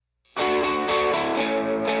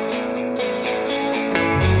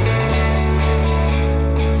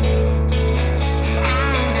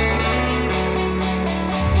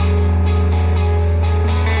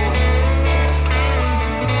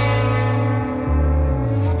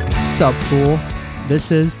What's up, fool?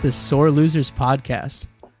 This is the Sore Losers Podcast.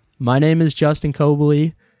 My name is Justin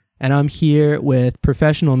Cobley, and I'm here with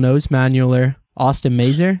professional nose manualer Austin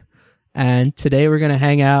Mazer, and today we're going to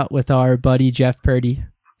hang out with our buddy Jeff Purdy.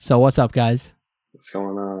 So what's up, guys? What's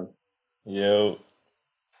going on? Yo.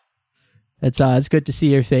 It's good to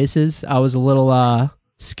see your faces. I was a little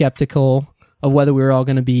skeptical of whether we were all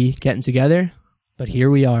going to be getting together, but here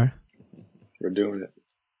we are. We're doing it.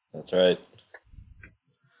 That's right.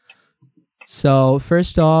 So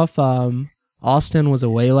first off, Austin was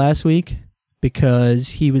away last week because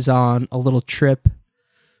he was on a little trip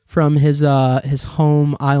from his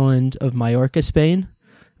home island of Mallorca, Spain,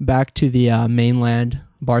 back to the mainland,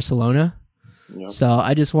 Barcelona. Yep. So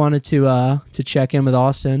I just wanted to check in with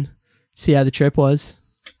Austin, see how the trip was.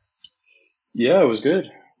 Yeah, it was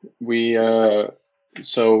good. We did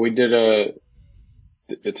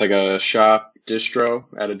it's like a shop distro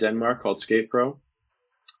out of Denmark called Skate Pro.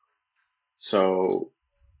 So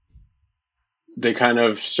they kind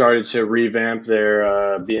of started to revamp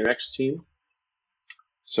their BMX team.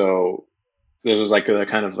 So this was like the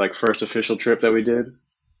kind of like first official trip that we did.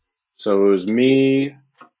 So it was me,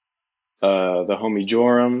 the homie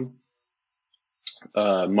Joram,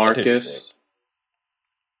 Marcus,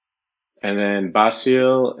 and then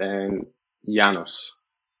Basil and Janos.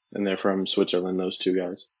 And they're from Switzerland, those two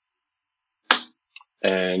guys.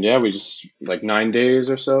 And yeah, we just like 9 days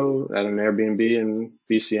or so at an Airbnb in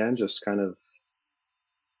BCN, just kind of,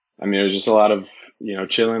 I mean, it was just a lot of,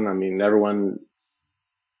 chilling. I mean, everyone,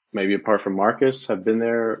 maybe apart from Marcus, have been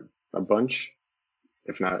there a bunch.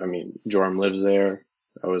 If not, I mean, Joram lives there.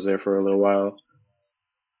 I was there for a little while.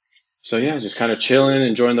 So yeah, just kind of chilling,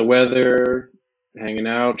 enjoying the weather, hanging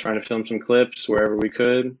out, trying to film some clips wherever we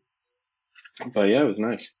could. But yeah, it was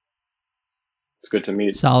nice. It's good to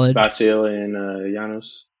meet Solid. Basil and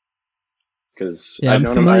Janos. Because Yeah, I'd I'm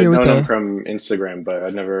known familiar with them from Instagram, but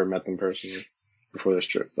I'd never met them personally before this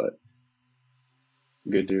trip. But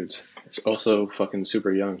good dudes. Also fucking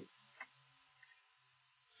super young.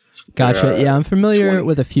 Gotcha. Yeah, I'm familiar 20.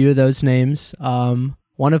 with a few of those names.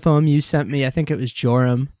 One of them you sent me, I think it was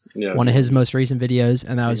Joram, Yeah. one of his most recent videos,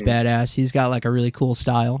 and that was badass. He's got like a really cool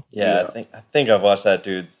style. Yeah, I think I've watched that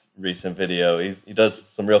dude's recent video. He does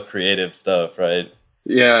some real creative stuff, right?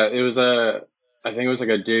 Yeah, it was I think it was like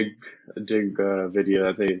a dig video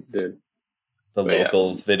that they did. The But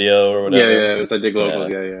locals video or whatever. Yeah, it was a dig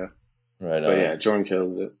locals. Yeah. Right But on. yeah, Jordan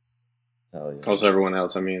killed it. Hell yeah. Also, everyone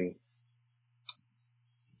else. I mean,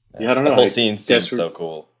 yeah, I don't know. The whole I scene guess seems so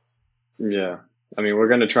cool. Yeah, I mean, we're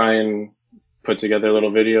gonna try and put together a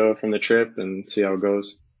little video from the trip and see how it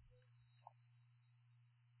goes.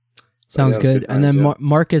 Sounds yeah, good. good And then times, yeah.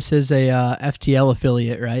 Marcus is a FTL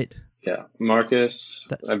affiliate, right? Yeah, Marcus,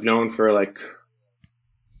 That's- I've known for like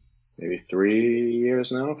maybe 3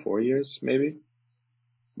 years now, 4 years maybe.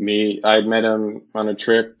 I'd met him on a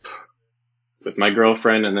trip with my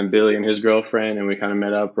girlfriend and then Billy and his girlfriend, and we kind of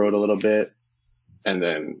met up, rode a little bit, and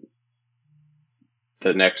then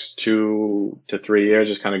the next 2 to 3 years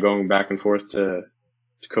just kind of going back and forth to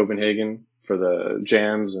Copenhagen for the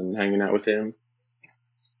jams and hanging out with him.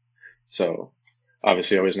 So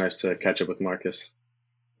obviously always nice to catch up with Marcus.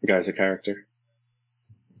 The guy's a character.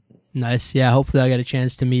 Nice. Yeah, hopefully I get a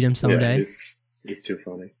chance to meet him someday. Yeah, he's too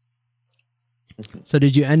funny. So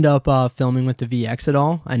did you end up filming with the VX at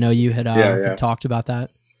all? I know you had, had talked about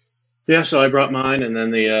that. Yeah, so I brought mine, and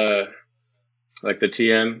then the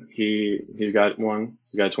TM, he's got one.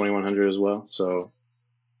 He's got a 2100 as well. So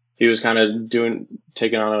he was kind of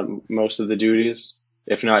taking on most of the duties,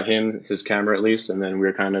 if not him, his camera at least. And then we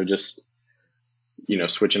were kind of just,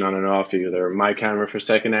 switching on and off, either my camera for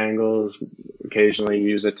second angles, occasionally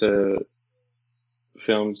use it to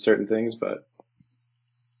film certain things, but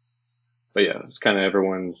yeah, it's kind of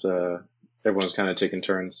everyone's kind of taking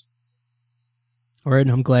turns. All right, and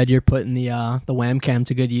I'm glad you're putting the wham cam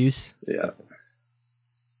to good use. Yeah.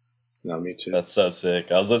 No, me too. That's so sick.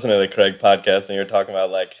 I was listening to the Craig podcast and you were talking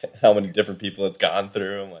about like how many different people it's gone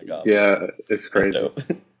through. I'm like, oh, yeah, it's that's crazy. dope.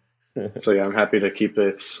 So yeah, I'm happy to keep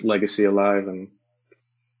its legacy alive and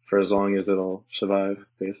for as long as it'll survive,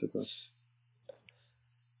 basically.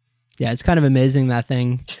 Yeah, it's kind of amazing that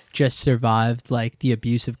thing just survived like the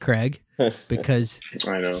abuse of Craig, because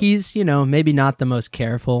I know. he's, maybe not the most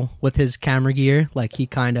careful with his camera gear. Like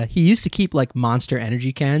he used to keep like Monster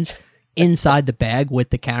Energy cans inside the bag with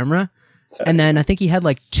the camera. And then I think he had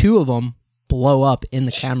like 2 of them blow up in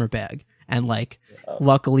the camera bag and like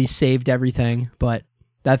luckily saved everything. But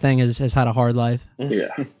that thing has had a hard life. Yeah,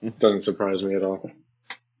 doesn't surprise me at all.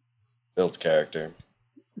 Builds character.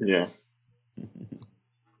 Yeah.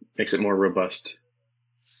 Makes it more robust.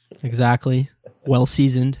 Exactly. well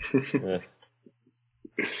seasoned. Yeah.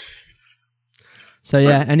 So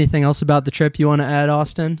yeah, anything else about the trip you want to add,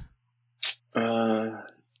 Austin?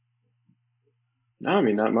 No, I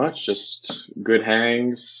mean, not much. Just good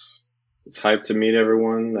hangs. It's hyped to meet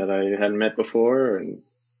everyone that I hadn't met before, and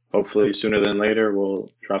hopefully sooner than later we'll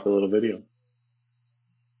drop a little video.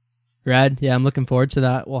 Rad. Yeah, I'm looking forward to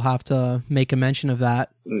that. We'll have to make a mention of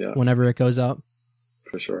that Yeah, whenever it goes up.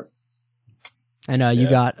 for sure. And you Yeah.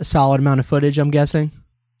 got a solid amount of footage, I'm guessing.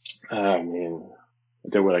 I mean, I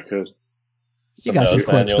did what I could. You got some nose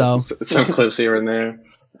clips, manuals. though. Some clips here and there.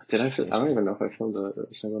 Did I? I don't even know if I filmed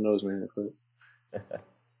a single nose man clip.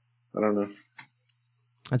 I don't know.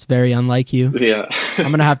 That's very unlike you. Yeah. I'm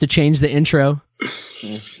going to have to change the intro.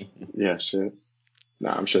 Yeah, shit.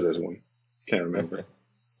 Nah, I'm sure there's one. Can't remember.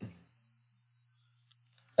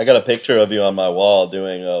 I got a picture of you on my wall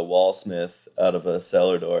doing a wall smith out of a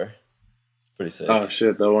cellar door. It's pretty sick. Oh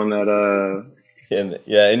shit, the one that in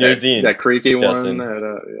your zine. that creaky Justin. one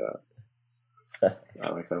that yeah. I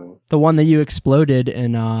like that one. The one that you exploded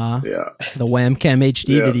in Yeah. the Whamcam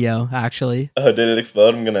HD Yeah. video, actually. Oh, did it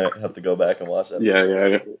explode? I'm gonna have to go back and watch that. Yeah,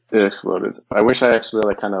 it exploded. I wish I actually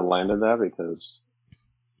like kind of landed that because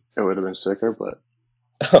it would have been sicker, but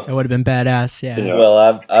It would have been badass, yeah. Yeah.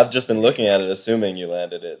 Well, I've just been looking at it, assuming you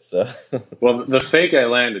landed it. So well, the fake I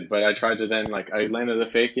landed, but I tried to then like I landed the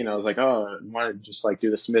fake and I was like, oh, I want to just like do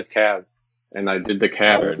the Smith cab, and I did the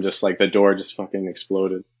cab and just like the door just fucking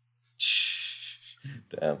exploded.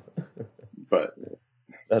 damn, But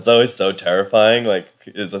that's always so terrifying. Like,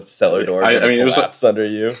 is a cellar door I gonna mean, it was collapse under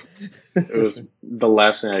you? it was the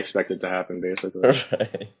last thing I expected to happen, basically.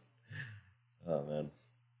 Right. Oh man,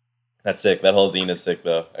 that's sick. That whole zine is sick,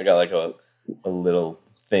 though. I got like a little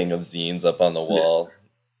thing of zines up on the wall.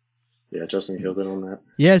 Yeah, Justin killed it on that.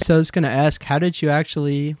 Yeah, so I was going to ask, how did you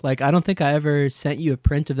actually, like, I don't think I ever sent you a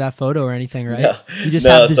print of that photo or anything, right? No. You just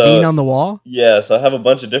No, have the so- zine on the wall? Yeah, so I have a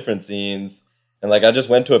bunch of different zines, and like I just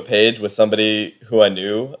went to a page with somebody who I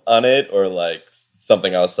knew on it, or like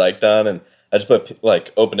something I was psyched on, and I just put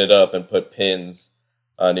like open it up and put pins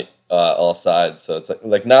on all sides, so it's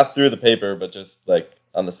like not through the paper, but just like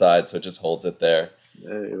on the side, so it just holds it there.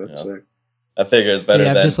 Hey, that's Yeah. sick. I figure it's better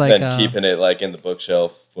Yeah, than, just like, than keeping it like in the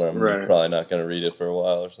bookshelf where I'm Right. probably not going to read it for a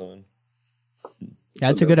while or something.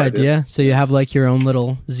 That's a good idea. So you have, like, your own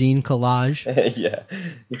little zine collage. Yeah.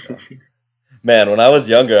 Man, when I was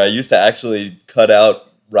younger, I used to actually cut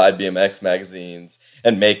out Ride BMX magazines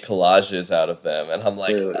and make collages out of them. And I'm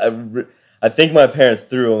like, Really? I think my parents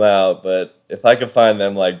threw them out, but if I could find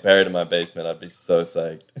them like buried in my basement, I'd be so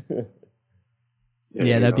psyched.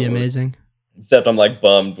 Yeah, that'd be amazing. Except I'm like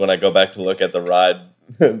bummed when I go back to look at the Ride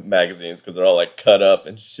magazines because they're all like cut up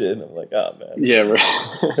and shit. And I'm like, oh man. Yeah,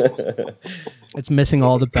 right. It's missing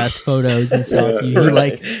all the best photos and stuff. You right,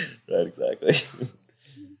 like, right, exactly.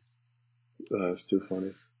 That's too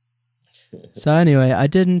funny. so anyway, I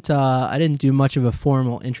didn't do much of a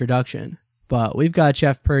formal introduction, but we've got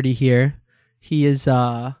Jeff Purdy here. He is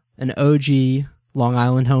an OG Long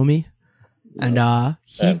Island homie, and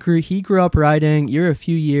he grew up riding. You're a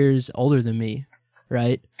few years older than me,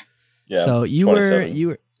 right? Yeah. So you 27.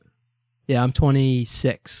 were. Yeah, I'm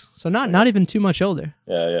 26, so not even too much older.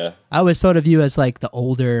 Yeah. I always thought of you as like the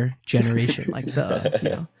older generation, like the, you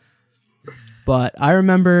know. But I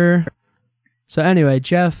remember. So anyway,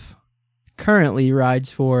 Jeff currently rides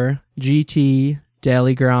for GT,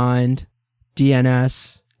 Daily Grind,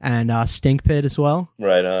 DNS, and Stink Pit as well.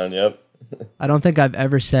 Right on. Yep. I don't think I've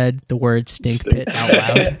ever said the word Stink Pit out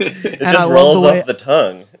loud. It And I just love rolls the way- off the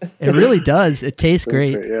tongue. It really does. It tastes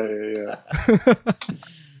great. Yeah.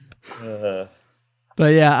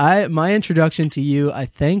 But yeah, my introduction to you, I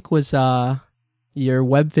think, was your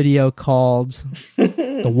web video called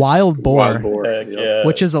 "The Wild Boar," Wild boar. Heck Yep. yeah.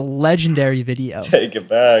 which is a legendary video. Take it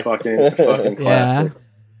back. Fucking Yeah, classic.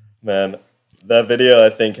 Man, that video I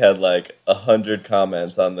think had like 100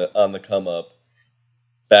 comments on the come up.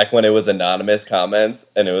 Back when it was anonymous comments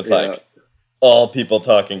and it was Yeah. like all people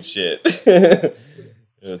talking shit.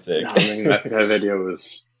 It was sick. I mean, that video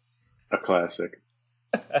was a classic.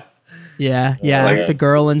 yeah. Like- The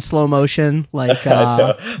girl in slow motion, like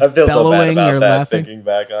I feel so bad bellowing about or that laughing. thinking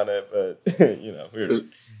back on it, but we were.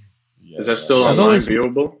 Is that still I've online always-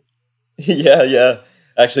 viewable? Yeah.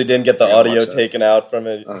 Actually, didn't get the Yeah, audio watch that. taken out from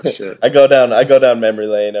it. Oh shit. I go down memory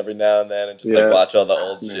lane every now and then and just Yeah. like watch all the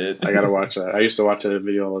old Man, shit. I gotta watch that. I used to watch that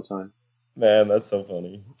video all the time. Man, that's so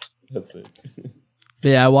funny. That's it.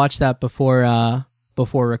 Yeah, I watched that before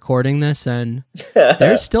recording this, and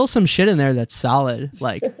there's still some shit in there that's solid.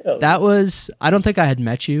 Like that was, I don't think I had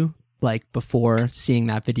met you like before seeing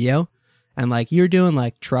that video, and like you're doing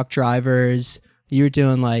like truck drivers, You were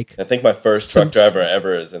doing like I think my first truck driver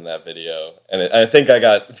ever is in that video, and I think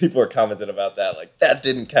people were commenting about that, like that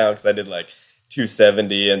didn't count because I did like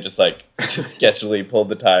 270 and just like sketchily pulled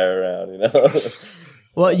the tire around, you know.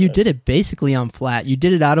 Well, you did it basically on flat. You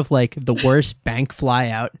did it out of like the worst bank fly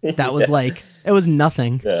out. That was like it was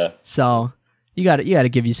nothing. Yeah. So you got to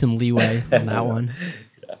give you some leeway on that one.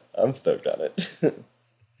 Yeah, I'm stoked on it.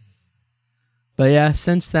 But yeah,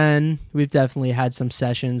 since then we've definitely had some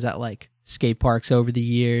sessions at like skate parks over the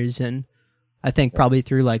years, and I think probably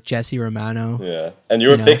through like Jesse Romano. Yeah, and you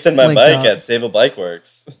were fixing my bike at Save a Bike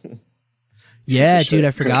Works. Yeah, dude,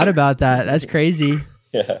 I forgot about that. That's crazy.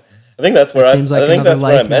 Yeah, I think that's where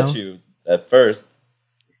I met you at first.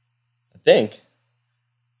 I think.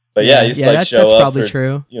 But yeah, I used to like show up probably for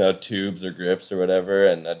true. Tubes or grips or whatever,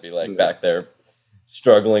 and I'd be like back there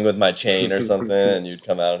struggling with my chain or something, and you'd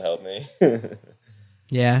come out and help me.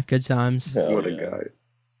 Yeah, good times. What a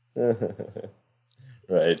guy.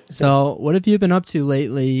 Right. So what have you been up to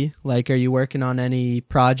lately? Like, are you working on any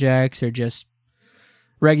projects or just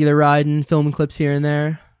regular riding, filming clips here and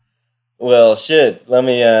there? Well, shit, let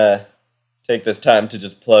me take this time to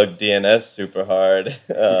just plug DNS super hard.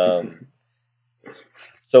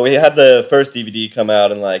 So we had the first DVD come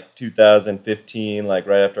out in like 2015, like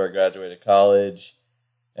right after I graduated college.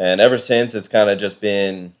 And ever since, it's kind of just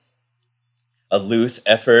been a loose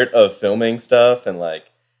effort of filming stuff and like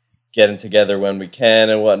getting together when we can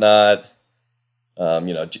and whatnot.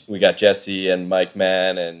 We got Jesse and Mike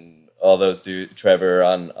Mann and all those dudes, Trevor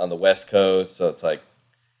on the West Coast. So it's like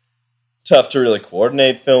tough to really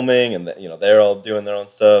coordinate filming, and they're all doing their own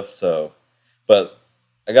stuff. So, but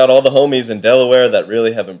I got all the homies in Delaware that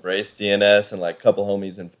really have embraced DNS, and like a couple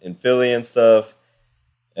homies in Philly and stuff.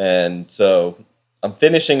 And so I'm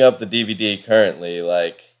finishing up the DVD currently.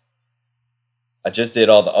 Like, I just did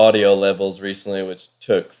all the audio levels recently, which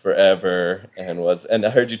took forever, and I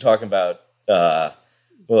heard you talking about what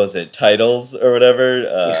was it, titles or whatever,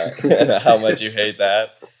 and how much you hate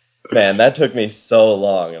that. Man, that took me so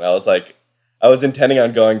long, and I was intending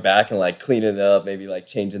on going back and like cleaning it up, maybe like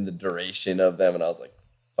changing the duration of them, and I was like,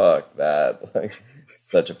 fuck that, like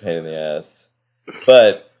such a pain in the ass.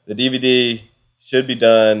 But the DVD should be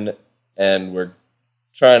done, and we're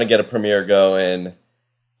trying to get a premiere going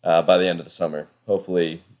by the end of the summer.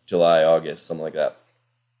 Hopefully July, August, something like that.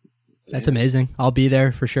 That's amazing. I'll be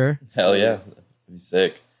there for sure. Hell yeah. That'd be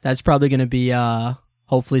sick. That's probably going to be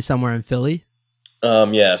hopefully somewhere in Philly.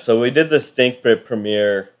 Yeah, so we did the Stink Brit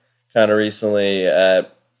premiere kind of recently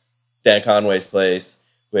at Dan Conway's place,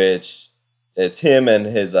 which it's him and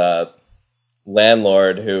his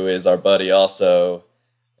landlord, who is our buddy also,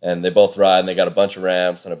 and they both ride, and they got a bunch of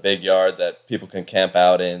ramps and a big yard that people can camp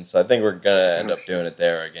out in. So I think we're going to end up doing it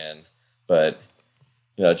there again. But,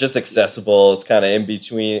 just accessible. It's kind of in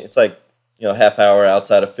between. It's like, half hour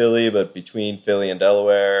outside of Philly, but between Philly and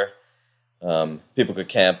Delaware. People could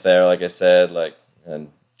camp there, like I said,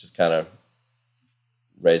 and just kind of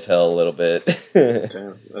raise hell a little bit.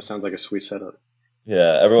 Damn, that sounds like a sweet setup.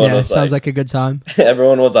 Yeah, everyone was sounds like a good time.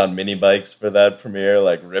 Everyone was on mini bikes for that premiere,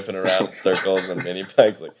 like ripping around in circles and mini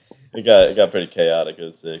bikes. Like it got pretty chaotic. It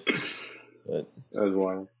was sick. But that was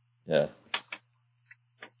wild. Yeah.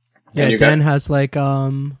 Yeah, Dan has like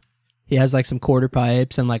he has like some quarter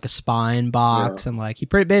pipes and like a spine box, and like he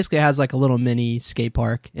basically has like a little mini skate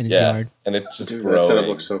park in his yard. And it's just Dude, growing. That setup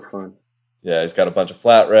looks so fun. Yeah, he's got a bunch of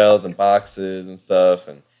flat rails and boxes and stuff,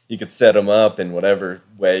 and you could set them up in whatever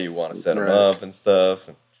way you want to set them up and stuff.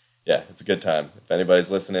 And yeah, it's a good time. If anybody's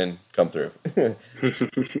listening, come through.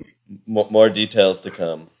 More details to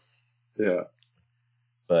come. Yeah.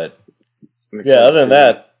 But yeah, other than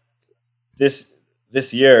that, this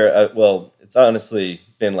year, it's honestly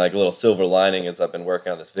been like a little silver lining as I've been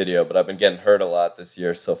working on this video, but I've been getting hurt a lot this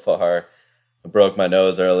year so far. I broke my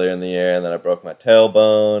nose earlier in the year, and then I broke my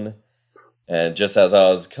tailbone. And just as I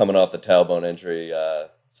was coming off the tailbone injury,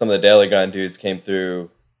 some of the Daily Grind dudes came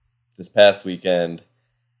through this past weekend,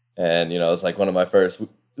 and it was like this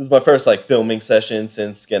is my first like filming session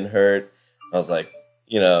since getting hurt. I was like,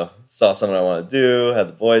 saw something I want to do, had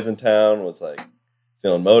the boys in town, was like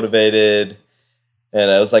feeling motivated,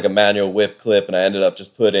 and it was like a manual whip clip, and I ended up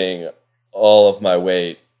just putting all of my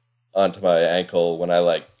weight onto my ankle when I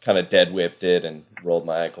like kind of dead whipped it and rolled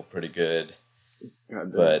my ankle pretty good.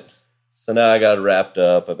 But so now I got it wrapped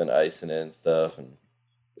up. I've been icing it and stuff, and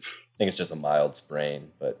I think it's just a mild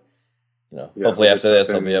sprain. But hopefully after this,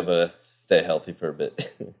 I'll be able to stay healthy for a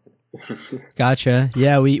bit. Gotcha.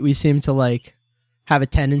 Yeah, we seem to like have a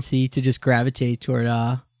tendency to just gravitate toward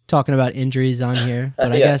talking about injuries on here,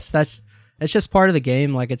 but I guess that's it's just part of the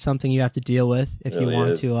game. Like it's something you have to deal with if you Really want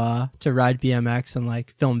is. to ride BMX and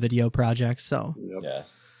like film video projects. So Yep. Yeah.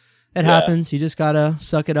 it happens. You just gotta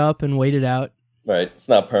suck it up and wait it out. Right. It's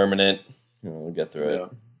not permanent. We'll get through Yeah. it.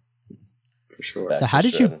 For sure. Back So to how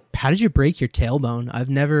did shredding. you break your tailbone? I've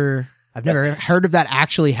never heard of that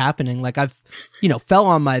actually happening. Like I've fell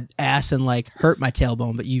on my ass and like hurt my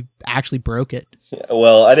tailbone, but you actually broke it. Yeah,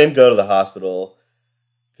 well, I didn't go to the hospital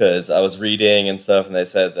because I was reading and stuff, and they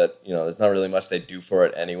said that there's not really much they do for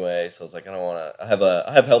it anyway. So I was like, I don't want to.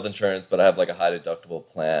 I have health insurance, but I have like a high deductible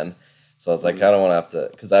plan. So I was like, I don't want to have to,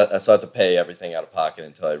 because I still have to pay everything out of pocket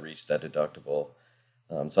until I reach that deductible.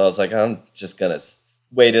 So I was like, I'm just gonna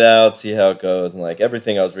wait it out, see how it goes, and like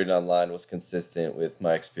everything I was reading online was consistent with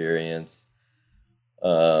my experience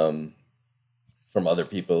from other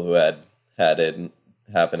people who had it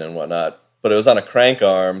happen and whatnot. But it was on a crank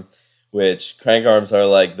arm, which crank arms are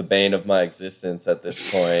like the bane of my existence at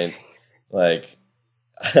this point. Like,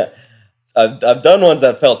 I've done ones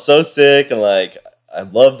that felt so sick, and like I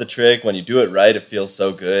love the trick. When you do it right, it feels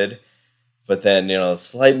so good. But then,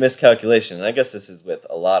 slight miscalculation. And I guess this is with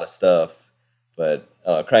a lot of stuff. But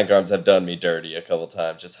crank arms have done me dirty a couple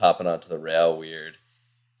times, just hopping onto the rail weird.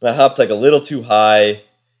 And I hopped like a little too high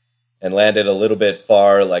and landed a little bit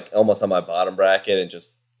far, like almost on my bottom bracket, and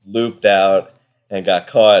just looped out and got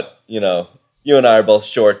caught. You and I are both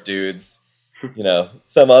short dudes.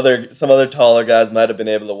 Some other taller guys might have been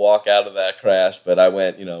able to walk out of that crash, but I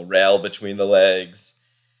went, rail between the legs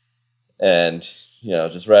and,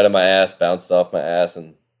 just right on my ass, bounced off my ass,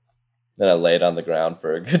 and then I laid on the ground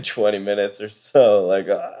for a good 20 minutes or so, like,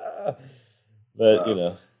 But,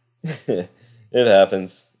 Wow. it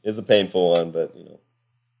happens. It's a painful one, but,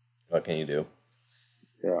 what can you do?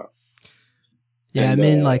 Yeah. Yeah, And, I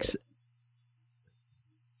mean, like,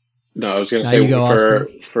 No, I was gonna Now say you go,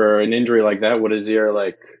 for an injury like that, what is your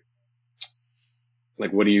like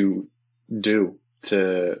what do you do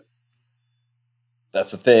to?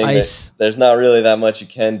 That's the thing. Ice. There's not really that much you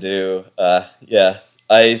can do.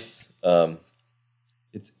 Ice.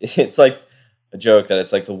 It's like a joke that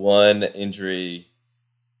it's like the one injury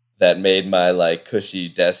that made my like cushy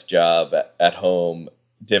desk job at home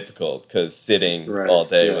difficult, because sitting Right. all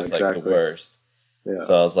day Yeah, was like exactly. the worst. Yeah.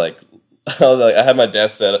 So I was like, I had my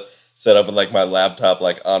desk set up with like my laptop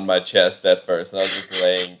like on my chest at first, and I was just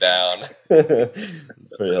laying down.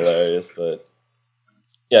 Pretty hilarious, but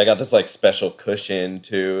yeah, I got this like special cushion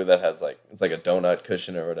too that has like, it's like a donut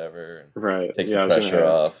cushion or whatever, and Right. takes Yeah, I the was gonna pressure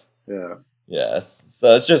ask. off. Yeah. Yeah,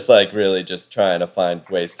 so it's just like really just trying to find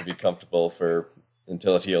ways to be comfortable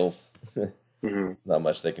until it heals. hmm Not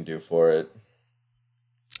much they can do for it.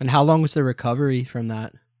 and how long was the recovery from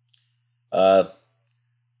that?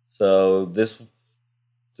 So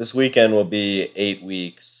this weekend will be 8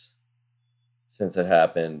 weeks since it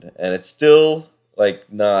happened, and it's still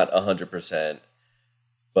like not 100%,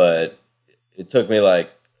 but it took me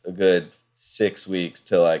like a good 6 weeks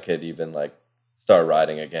till I could even like start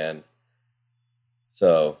riding again.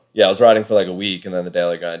 So yeah, I was riding for like a week, and then the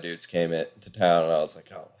Daily Grind dudes came to town, and I was like,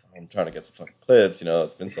 oh, I'm trying to get some fucking clips,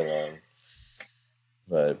 it's been so long.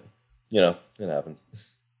 But it happens.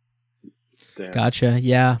 Damn. Gotcha.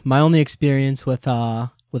 Yeah, my only experience with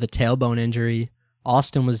a tailbone injury,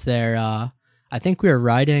 Austin was there. I think we were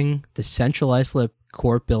riding the Central Islip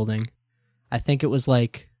Court building. I think it was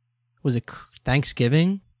like, was it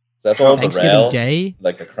Thanksgiving? That's all the Thanksgiving rail, Day.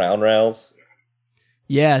 like the crown rails.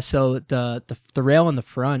 Yeah, so the rail in the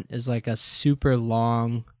front is like a super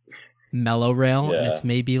long mellow rail, and Yeah. it's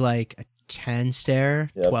maybe like a 10 stair,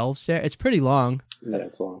 Yep. 12 stair. It's pretty long. Yeah,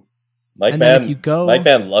 it's long. And then if you go- Mike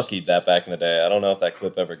Van luckied that back in the day. I don't know if that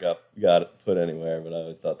clip ever got put anywhere, but I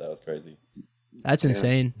always thought that was crazy. That's Yeah.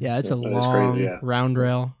 insane. Yeah, it's a That is long crazy, yeah. round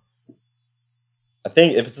rail. I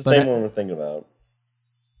think if it's the But same one we're thinking about,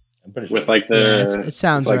 I'm pretty sure. With like Yeah, the it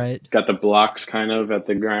sounds it's, like, right. got the blocks kind of at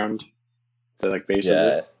the ground, the like base of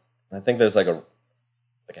yeah, it. I think there's like a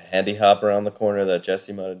handy hop around the corner that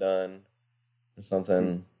Jesse might have done, or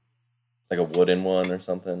something, like a wooden one or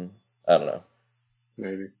something. I don't know.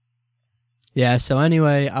 Maybe. Yeah, so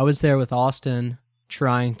anyway, I was there with Austin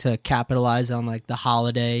trying to capitalize on like the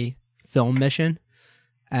holiday film mission.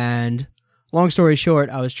 And long story short,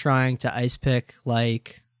 I was trying to ice pick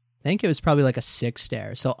like, I think it was probably like a 6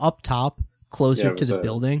 stair. So up top, closer Yeah, it to was the a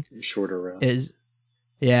building Shorter rail.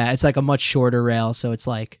 it's like a much shorter rail. So it's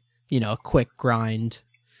like, a quick grind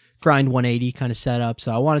 180 kind of setup.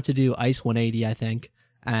 So I wanted to do ice 180, I think.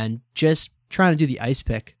 And just trying to do the ice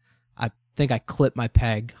pick, I think I clipped my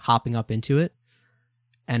peg hopping up into it.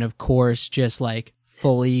 And of course, just like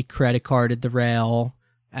fully credit carded the rail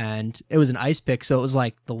and it was an ice pick, so it was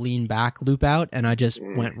like the lean back loop out, and I just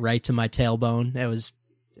went right to my tailbone. It was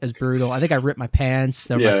brutal. I think I ripped my pants.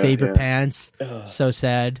 They were my favorite pants. So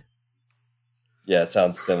sad. Yeah, it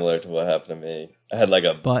sounds similar to what happened to me. I had like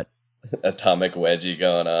a atomic wedgie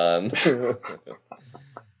going on.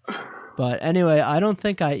 But anyway, I don't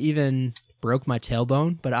think I even broke my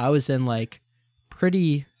tailbone, but I was in like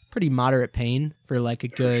pretty moderate pain for like a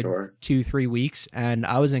good 2-3 weeks, and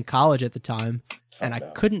I was in college at the time, and I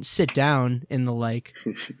couldn't sit down in the like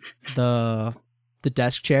the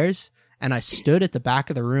desk chairs, and I stood at the back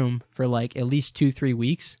of the room for like at least 2-3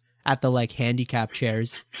 weeks at the like handicap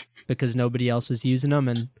chairs because nobody else was using them,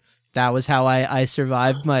 and that was how I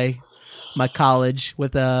survived my college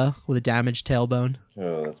with a damaged tailbone.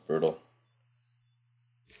 Oh, that's brutal.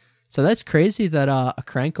 So that's crazy that a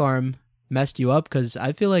crank arm messed you up, because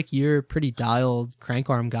I feel like you're a pretty dialed crank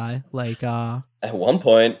arm guy. Like at one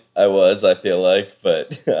point I feel like,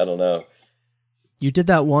 but I don't know. You did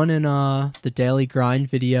that one in the Daily Grind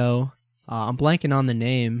video. I'm blanking on the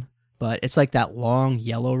name, but it's like that long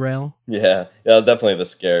yellow rail. Yeah, that was definitely the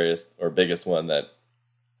scariest or biggest one that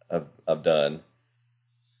I've done.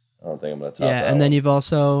 I don't think I'm gonna top that. Yeah, and then you've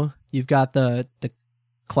got the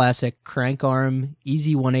classic crank arm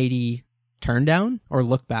easy 180 turn down or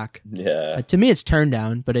look back. Yeah, to me it's turn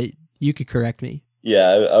down, but you could correct me.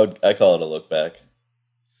 Yeah, I call it a look back.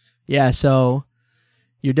 Yeah, so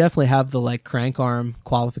you definitely have the like crank arm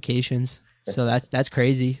qualifications. So that's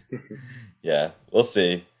crazy. Yeah, we'll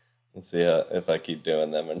see. We'll see if I keep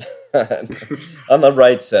doing them or not. On the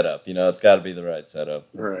right setup, it's got to be the right setup.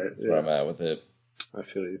 That's where I'm at with it. I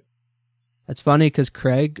feel you. That's funny because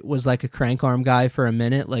Craig was like a crank arm guy for a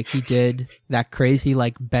minute. Like he did that crazy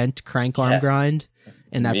like bent crank arm grind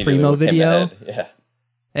in that Primo video.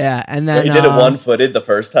 Yeah, and then he did it one-footed the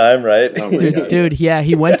first time, right? Oh dude, yeah,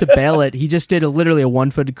 he went to bail it. He just did literally a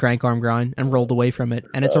one-footed crank arm grind and rolled away from it,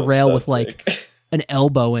 and it's a rail with like an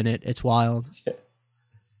elbow in it. It's wild. Yeah.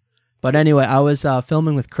 But anyway, I was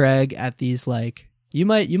filming with Craig at these like you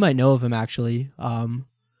might know of him actually.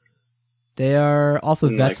 They are off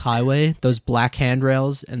of Vets Highway, those black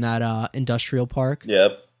handrails in that industrial park.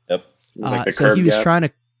 Yep. Like so he was trying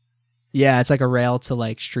to, it's like a rail to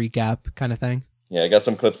like street gap kind of thing. Yeah, I got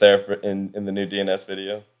some clips there in the new DNS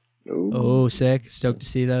video. Ooh. Oh, sick. Stoked to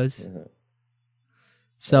see those. Yeah.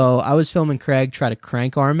 So I was filming Craig try to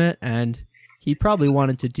crank arm it, and he probably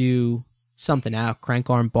wanted to do something out, crank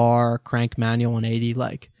arm bar, crank manual 180,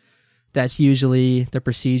 like that's usually the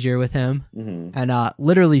procedure with him. Mm-hmm. And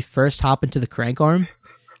literally first hop into the crank arm,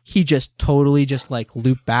 he just totally just like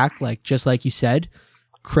looped back, like just like you said,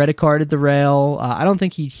 credit carded the rail. I don't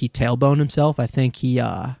think he tailboned himself. I think he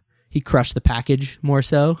crushed the package more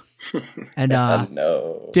so. And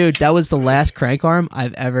no. Dude, that was the last crank arm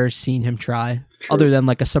I've ever seen him try. True. Other than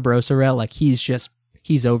like a Sub Rosa rail. Like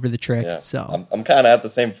he's over the trick. Yeah. So I'm kind of at the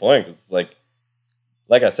same point. It's like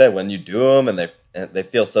I said, when you do them and they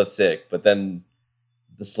feel so sick, but then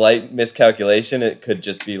the slight miscalculation, it could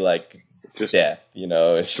just be like just death.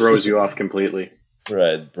 It throws you off completely.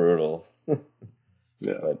 Right, brutal.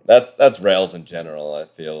 Yeah, but that's rails in general. I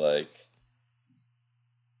feel like.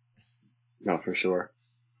 No, for sure.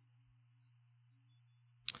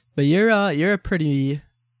 But you're a pretty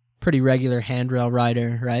regular handrail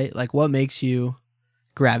rider, right? Like, what makes you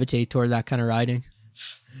gravitate toward that kind of riding?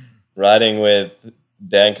 Riding with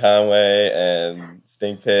Dan Conway and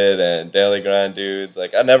Stink Pit and Daily Grind dudes.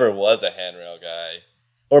 Like, I never was a handrail guy.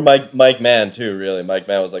 Or Mike Mann, too, really. Mike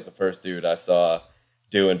Mann was, like, the first dude I saw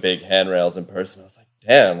doing big handrails in person. I was like,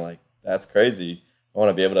 damn, like, that's crazy. I want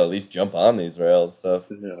to be able to at least jump on these rails and stuff.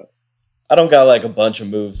 Yeah. I don't got, like, a bunch of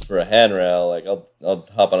moves for a handrail. Like, I'll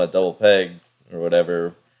hop on a double peg or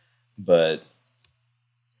whatever. But,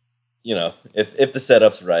 if the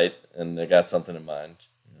setup's right and I got something in mind,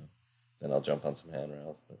 then I'll jump on some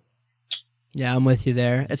handrails. But. Yeah, I'm with you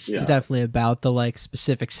there. It's definitely about the like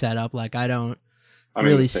specific setup. Like I don't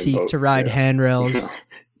really seek to ride handrails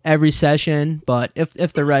every session, but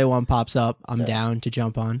if the right one pops up, I'm down to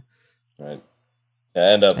jump on. Right. I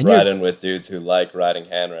end up riding with dudes who like riding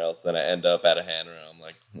handrails. Then I end up at a handrail. I'm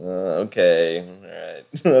like, okay, all right,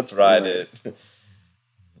 let's ride it.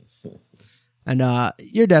 And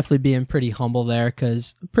you're definitely being pretty humble there,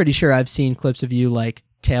 because I'm pretty sure I've seen clips of you like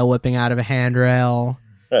tail whipping out of a handrail.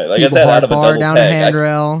 Right, like I said, out of a double down peg. A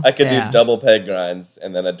handrail. I could do double peg grinds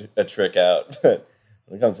and then a trick out. But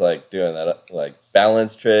when it comes to like doing that, like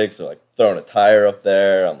balance tricks or like throwing a tire up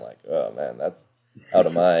there, I'm like, oh man, that's out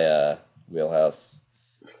of my wheelhouse.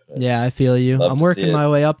 But yeah, I feel you. I'm working my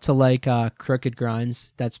way up to like crooked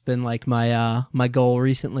grinds. That's been like my goal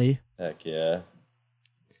recently. Heck yeah.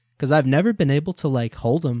 because I've never been able to like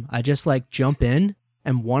hold them. I just like jump in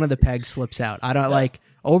and one of the pegs slips out. I don't like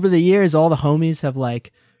over the years, all the homies have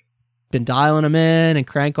like been dialing them in and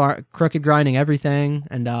crooked grinding everything.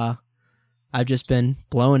 And I've just been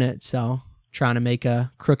blowing it. So trying to make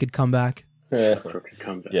a crooked comeback. Crooked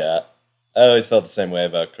comeback. Yeah. I always felt the same way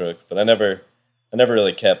about crooks, but I never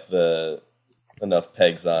really kept enough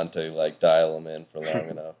pegs on to like dial them in for long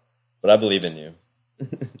enough. But I believe in you.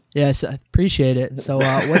 Yes, I appreciate it. So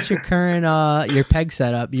what's your current your peg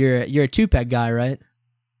setup? You're a 2-peg guy, right?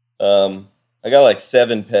 I got like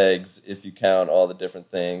 7 pegs if you count all the different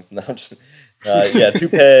things. No, I'm just, 2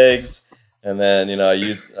 pegs, and then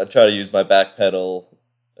I try to use my back pedal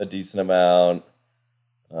a decent amount.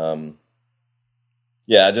 I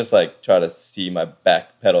just like try to see my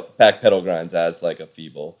back pedal grinds as like a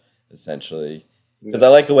feeble, essentially, because I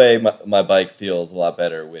like the way my bike feels a lot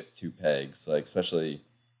better with 2 pegs, like especially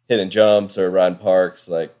hitting jumps or riding parks.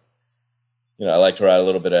 Like, I like to ride a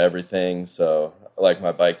little bit of everything, so I like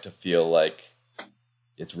my bike to feel like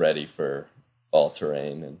it's ready for all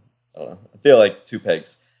terrain. And I don't know, I feel like 2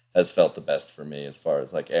 pegs has felt the best for me as far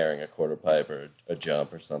as like airing a quarter pipe or a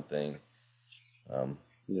jump or something.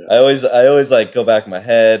 I always like go back in my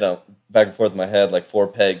head, back and forth in my head, like 4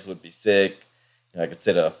 pegs would be sick. I could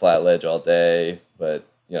sit at a flat ledge all day, but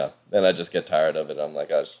then I just get tired of it. I'm like,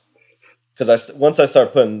 gosh, because once I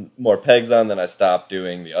start putting more pegs on, then I stop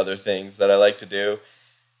doing the other things that I like to do,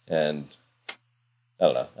 and I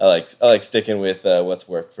don't know. I like sticking with what's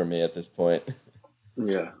worked for me at this point.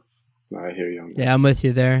 Yeah, I hear you. Yeah, I'm with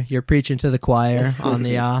you there. You're preaching to the choir on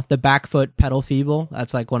the back foot pedal feeble.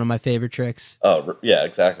 That's like one of my favorite tricks. Oh yeah,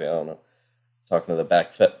 exactly. I don't know. Talking to the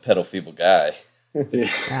back pedal feeble guy.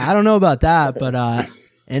 I don't know about that, but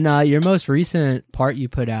in your most recent part you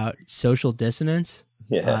put out, Social Dissonance,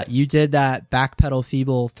 you did that back pedal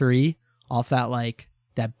feeble 3 off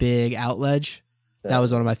that big out ledge. That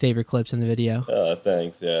was one of my favorite clips in the video. Oh,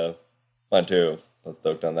 thanks. Yeah, mine too. I was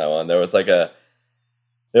stoked on that one. There was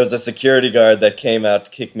a security guard that came out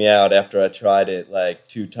to kick me out after I tried it like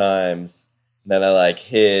 2 times. And then I like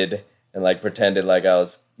hid and like pretended like I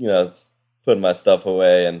was putting my stuff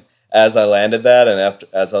away. And as I landed that, and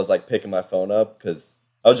as I was like picking my phone up, because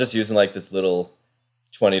I was just using like this little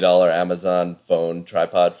 $20 Amazon phone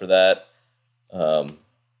tripod for that.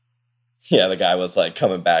 The guy was like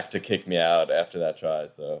coming back to kick me out after that try.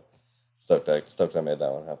 So stoked I made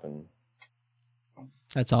that one happen.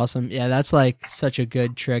 That's awesome. Yeah, that's like such a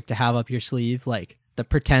good trick to have up your sleeve. Like the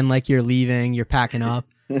pretend like you're leaving, you're packing up,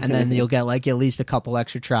 and then you'll get like at least a couple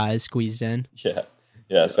extra tries squeezed in. Yeah.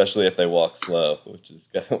 Yeah, especially if they walk slow, which this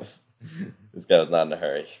guy was not in a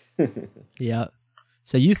hurry. Yeah.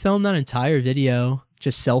 So you filmed that entire video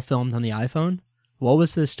just self-filmed on the iPhone? What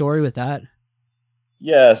was the story with that?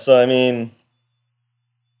 Yeah, so I mean,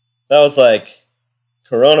 that was like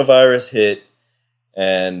coronavirus hit,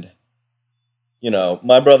 and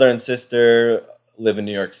my brother and sister live in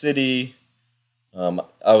New York City.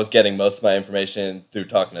 I was getting most of my information through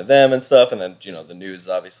talking to them and stuff, and then the news is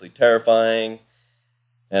obviously terrifying.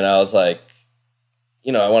 And I was like,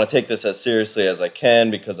 I want to take this as seriously as I can,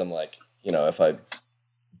 because I'm like, if I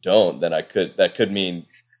don't, then that could mean,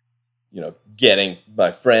 getting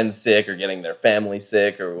my friends sick or getting their family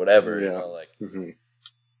sick or whatever, Mm-hmm.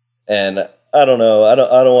 And I don't know, I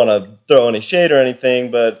don't want to throw any shade or anything,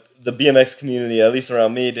 but the BMX community, at least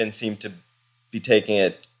around me, didn't seem to be taking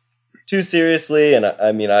it too seriously. And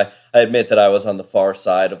I mean, I admit that I was on the far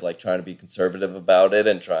side of like trying to be conservative about it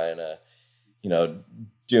and trying to,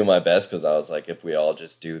 do my best, because I was like, if we all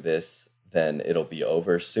just do this, then it'll be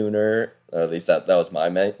over sooner. Or at least that was my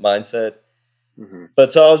mindset. Mm-hmm.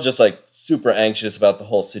 But so I was just like super anxious about the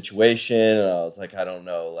whole situation, and I was like, I don't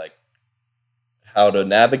know like how to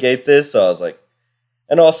navigate this. So I was like,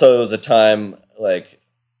 and also it was a time like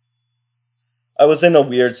I was in a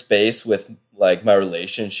weird space with like my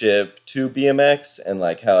relationship to BMX and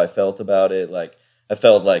like how I felt about it. Like I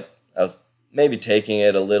felt like I was maybe taking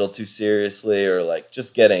it a little too seriously, or like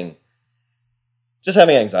just having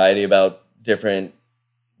anxiety about different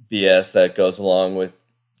BS that goes along with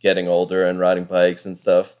getting older and riding bikes and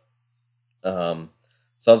stuff. So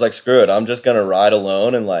I was like, screw it. I'm just going to ride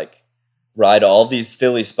alone and like ride all these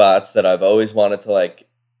Philly spots that I've always wanted to like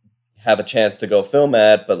have a chance to go film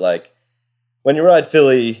at. But like when you ride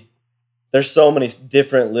Philly, there's so many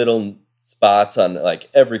different little spots on like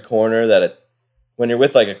every corner that when you're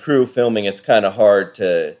with like a crew filming, it's kind of hard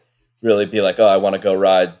to really be like, oh, I want to go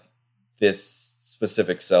ride this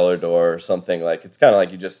specific cellar door or something. Like it's kind of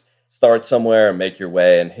like you just start somewhere and make your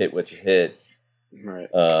way and hit what you hit. Right.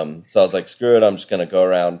 So I was like, screw it. I'm just going to go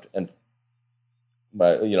around and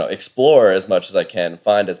explore as much as I can,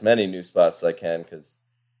 find as many new spots as I can, because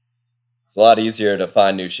it's a lot easier to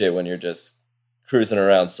find new shit when you're just cruising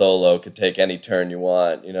around solo, could take any turn you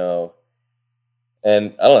want,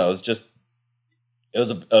 And I don't know, it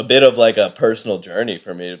was a bit of like a personal journey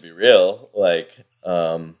for me, to be real. Like,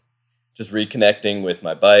 just reconnecting with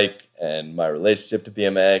my bike and my relationship to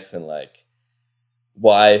BMX, and like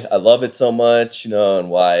why I love it so much, and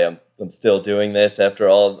why I'm still doing this after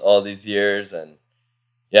all these years. And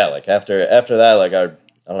yeah, like after that, like I don't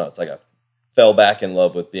know, it's like I fell back in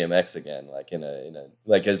love with BMX again, like in a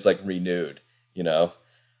like it's like renewed, And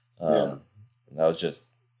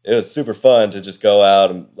it was super fun to just go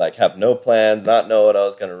out and like have no plans, not know what I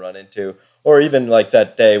was going to run into. Or even like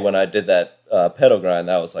that day when I did that pedal grind,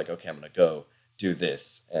 that was like, okay, I'm going to go do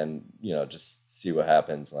this and, just see what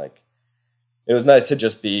happens. Like, it was nice to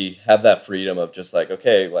just have that freedom of just like,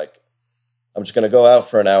 okay, like I'm just going to go out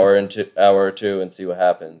for an hour or two and see what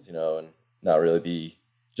happens, and not really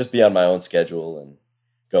be on my own schedule and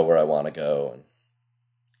go where I want to go and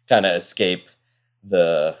kind of escape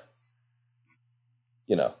the,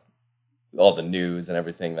 all the news and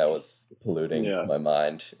everything that was polluting my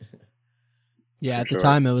mind. Yeah, at the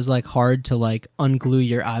time it was like hard to like unglue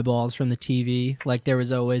your eyeballs from the TV. Like there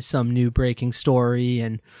was always some new breaking story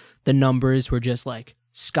and the numbers were just like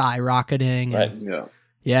skyrocketing. Right. And,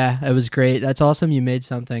 yeah, it was great. That's awesome. You made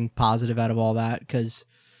something positive out of all that because,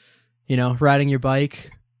 riding your bike,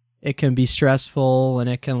 it can be stressful and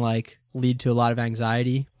it can like lead to a lot of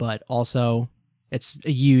anxiety, but also it's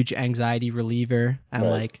a huge anxiety reliever and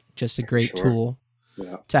like just a great tool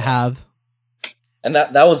to have. And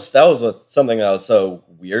that was something that was so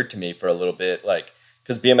weird to me for a little bit, like,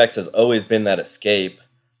 because BMX has always been that escape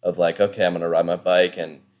of like, okay, I'm going to ride my bike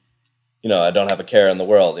and, I don't have a care in the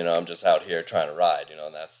world, I'm just out here trying to ride,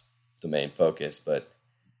 and that's the main focus. But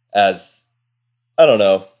as I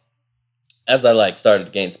like started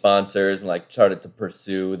to gain sponsors and like started to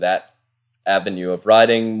pursue that avenue of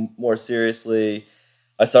riding more seriously,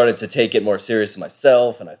 I started to take it more serious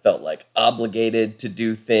myself, and I felt like obligated to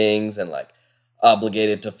do things and like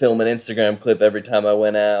obligated to film an Instagram clip every time I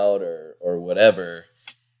went out or whatever.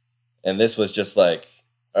 And this was just like,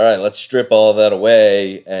 all right, let's strip all that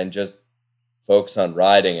away and just focus on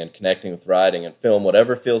riding and connecting with riding and film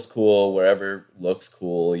whatever feels cool, wherever looks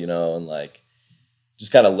cool, and like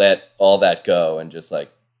just kind of let all that go and just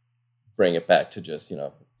like bring it back to just,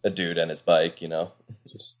 a dude and his bike,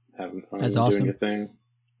 Just having fun. That's and awesome. Doing your thing.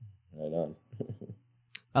 Right on.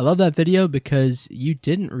 I love that video because you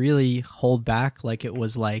didn't really hold back like it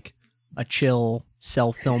was like a chill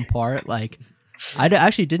self-film part. Like I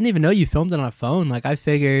actually didn't even know you filmed it on a phone. Like I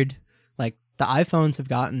figured like the iPhones have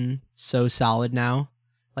gotten so solid now,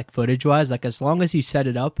 like footage-wise. Like as long as you set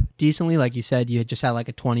it up decently, like you said, you just had like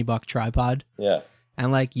a $20 tripod. Yeah.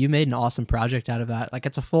 And like you made an awesome project out of that. Like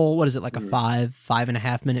it's a full, what is it, like a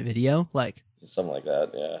 5.5 minute video? Like something like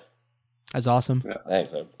that, yeah. That's awesome. Yeah.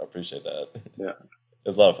 Thanks, I appreciate that. Yeah. It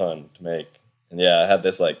was a lot of fun to make. And yeah, I had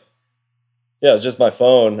this like, it was just my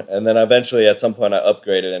phone. And then eventually at some point I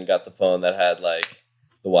upgraded and got the phone that had like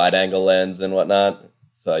the wide angle lens and whatnot.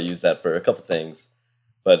 So I used that for a couple things.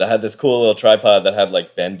 But I had this cool little tripod that had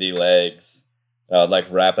like bendy legs. I would like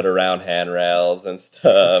wrap it around handrails and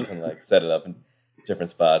stuff and like set it up in different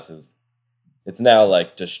spots. It's now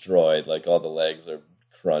like destroyed. Like all the legs are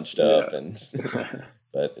crunched up and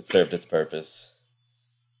but it served its purpose.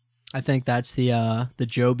 I think that's the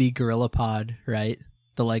Joby Gorilla Pod, right?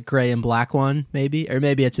 The like gray and black one, maybe, or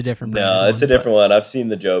maybe it's a different brand. No, it's a different one. I've seen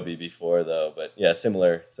the Joby before, though, but yeah,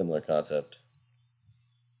 similar concept.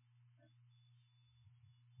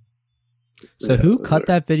 So who cut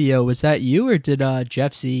that video? Was that you or did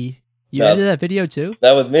Jeff Z? You edited that video too?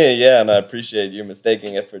 That was me, yeah, and I appreciate you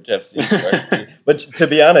mistaking it for Jeff Z's work. But to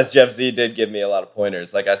be honest, Jeff Z did give me a lot of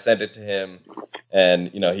pointers. Like I sent it to him, and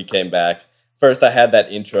he came back. First, I had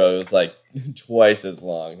that intro. It was like twice as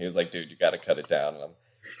long. He was like, "Dude, you got to cut it down." And I'm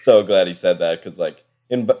so glad he said that because, like,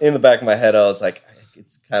 in the back of my head, I was like,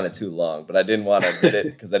 "It's kind of too long," but I didn't want to admit it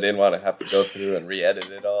because I didn't want to have to go through and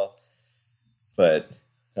re-edit it all. But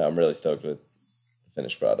I'm really stoked with the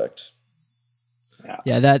finished product.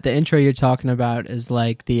 Yeah, the intro you're talking about is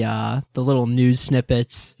like the little news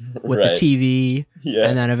snippets with the TV,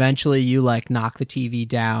 and then eventually you like knock the TV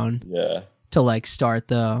down. Yeah. To like start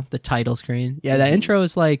the title screen. Yeah, that intro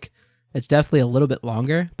is like, it's definitely a little bit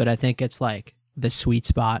longer, but I think it's like the sweet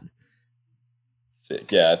spot.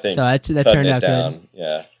 Yeah, I think so that turned out good.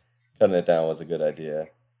 Yeah, cutting it down was a good idea.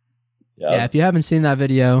 Yeah, if you haven't seen that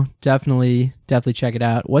video, definitely check it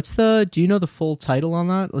out. Do you know the full title on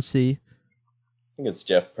that? Let's see. I think it's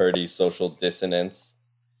Jeff Purdy's Social Dissonance.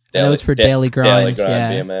 And that was for Daily Grind.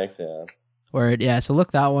 Yeah. BMX, yeah. Word, yeah. So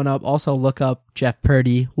look that one up. Also look up Jeff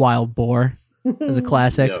Purdy, Wild Boar. As a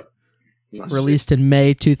classic. Yep. Released in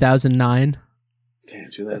May 2009.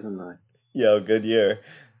 Damn, 2009. Yo, good year.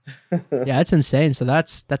 Yeah, it's insane. So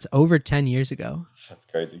that's over 10 years ago. That's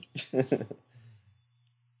crazy.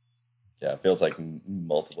 Yeah, it feels like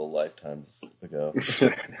multiple lifetimes ago.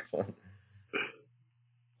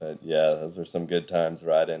 But yeah, those were some good times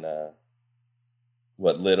riding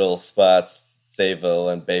what little spots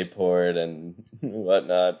Sayville and Bayport and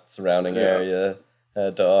whatnot surrounding area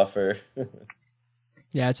had to offer.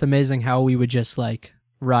 Yeah, it's amazing how we would just like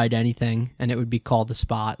ride anything and it would be called a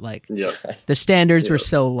spot. Like the standards were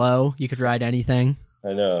so low, you could ride anything.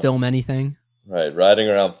 I know. Film anything. Right, riding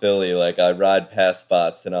around Philly, like I ride past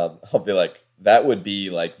spots and I'll be like, that would be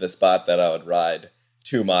like the spot that I would ride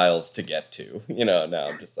 2 miles to get to. You know, now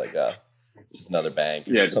I'm just like, just another bank.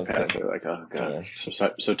 Yeah, just pass it. Like, oh god,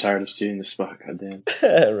 so tired of seeing this spot. Goddamn.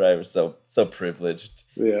 Right, we're so privileged.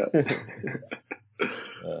 Yeah.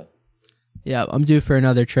 Yeah, I'm due for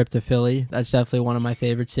another trip to Philly. That's definitely one of my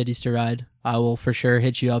favorite cities to ride. I will for sure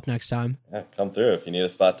hit you up next time. Yeah, come through if you need a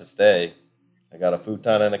spot to stay. I got a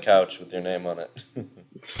futon and a couch with your name on it.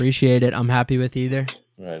 Appreciate it. I'm happy with either.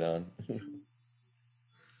 Right on.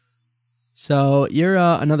 So you're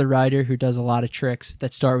another rider who does a lot of tricks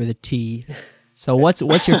that start with a T. So what's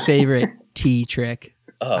your favorite T trick?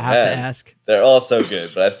 Oh, I have to ask. They're all so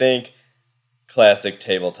good, but I think classic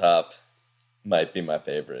tabletop might be my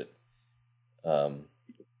favorite.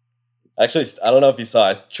 Actually, I don't know if you saw,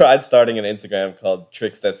 I tried starting an Instagram called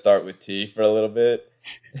Tricks That Start With T for a little bit.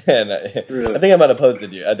 And Really? I think I might have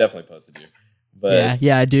posted you. I definitely posted you. But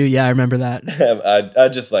Yeah, I do. Yeah, I remember that. I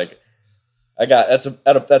just like, I got,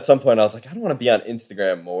 at some point I was like, I don't want to be on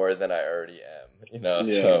Instagram more than I already am, you know?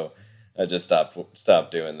 Yeah. So I just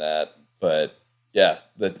stopped doing that. But yeah,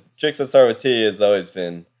 the Tricks That Start With T has always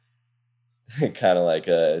been kind of like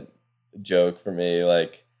a joke for me.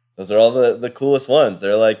 Like, those are all the coolest ones.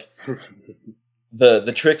 They're like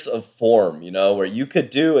the tricks of form, you know, where you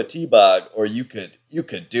could do a T-bog or you could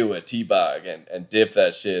do a T-bog and dip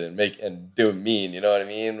that shit and do it mean, you know what I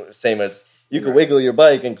mean? Same as you could wiggle your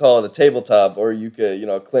bike and call it a tabletop, or you could, you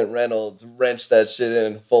know, Clint Reynolds wrench that shit in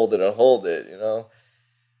and fold it and hold it, you know?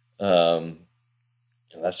 And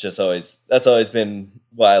that's always been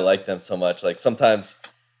why I like them so much. Like sometimes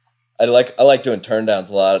I like doing turndowns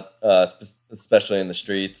a lot, especially in the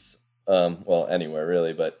streets. Well, anywhere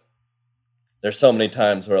really, but there's so many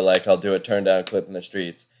times where like I'll do a turndown clip in the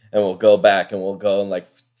streets, and we'll go back and we'll go and like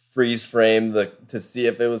freeze frame to see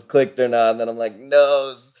if it was clicked or not. And then I'm like,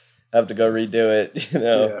 no, I have to go redo it, you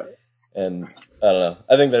know. Yeah. And I don't know.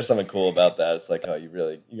 I think there's something cool about that. It's like, oh, you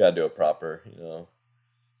gotta do it proper, you know.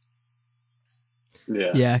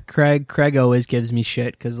 Yeah, Craig always gives me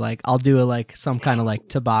shit because like I'll do some kind of like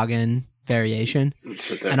toboggan variation,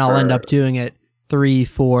 and I'll end up doing it 3,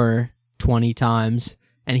 4, 20 times,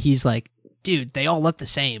 and he's like, "Dude, they all look the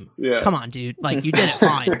same. Yeah. Come on, dude. Like you did it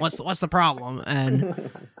fine. What's the problem?" And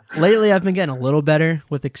lately, I've been getting a little better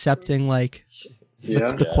with accepting like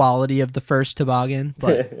the quality of the first toboggan,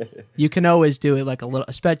 but you can always do it like a little,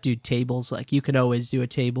 especially tables, like you can always do a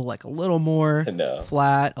table like a little more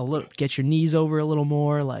flat, get your knees over a little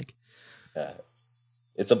more, like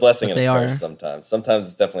it's a blessing and a curse sometimes. Sometimes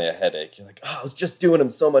it's definitely a headache. You're like, oh, I was just doing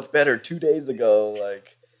them so much better 2 days ago,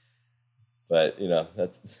 like, but you know,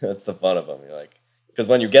 that's the fun of them. You're like, because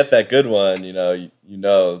when you get that good one, you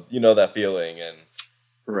know that feeling, and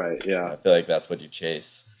right, yeah, I feel like that's what you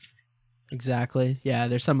chase. Exactly. Yeah,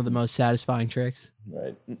 they're some of the most satisfying tricks.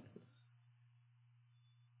 Right.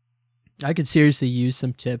 I could seriously use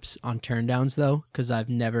some tips on turndowns though, because I've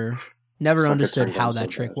never understood how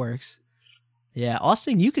that trick works. Yeah,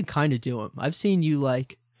 Austin, you can kind of do them. I've seen you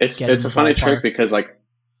like. It's a funny trick because like,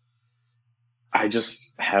 I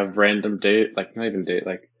just have random date, like not even date,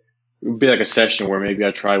 like it would be like a session where maybe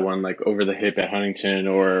I try one like over the hip at Huntington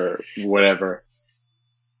or whatever.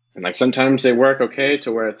 And like sometimes they work okay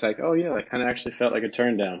to where it's like, oh yeah, that kind of actually felt like a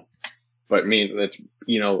turn down. But I mean, that's,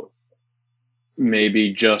 you know,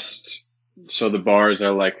 maybe just so the bars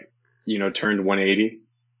are like, you know, turned 180.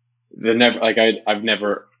 I've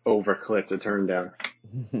never over clipped a turn down.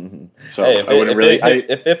 So hey, I wouldn't really.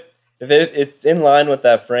 If it's in line with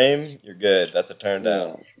that frame, you're good. That's a turn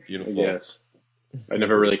down. Yeah, beautiful. Yes. I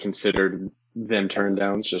never really considered them turn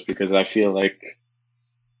downs just because I feel like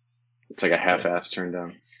it's like a half-ass turn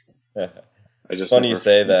down. It's funny you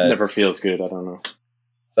say that. Never feels good. I don't know.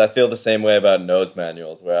 So I feel the same way about nose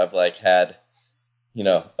manuals, where I've like had, you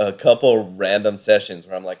know, a couple random sessions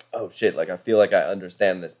where I'm like, oh shit, like I feel like I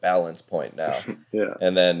understand this balance point now. Yeah.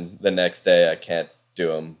 And then the next day I can't do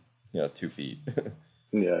them 2 feet.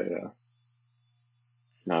 Yeah.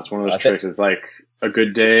 No, it's one of those tricks. It's like a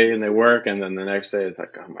good day and they work, and then the next day it's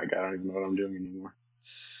like, oh my God, I don't even know what I'm doing anymore.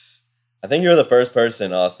 I think you're the first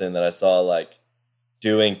person, Austin, that I saw like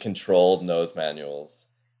doing controlled nose manuals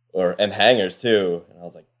and hangers too. And I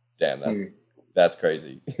was like, damn, that's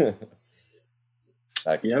crazy.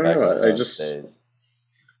 I don't know. I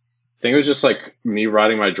think it was just like me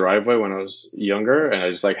riding my driveway when I was younger, and I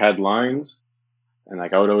just like had lines, and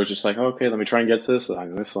like I would always just like, oh, okay, let me try and get to this line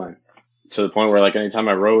and this line, to the point where like anytime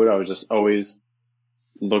I rode, I was just always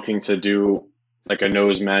looking to do like a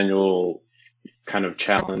nose manual kind of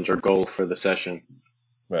challenge or goal for the session.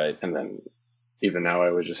 Right. And then even now I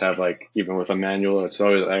would just have like, even with a manual,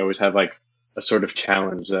 I always have like a sort of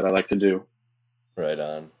challenge that I like to do. Right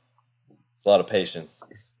on. It's a lot of patience.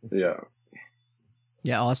 Yeah.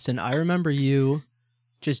 Yeah, Austin, I remember you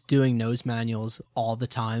just doing nose manuals all the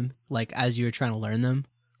time, like as you were trying to learn them,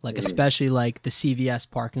 like especially like the CVS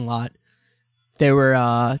parking lot. There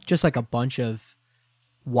were just like a bunch of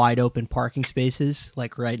wide open parking spaces,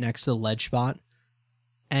 like right next to the ledge spot.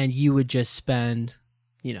 And you would just spend,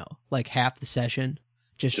 like half the session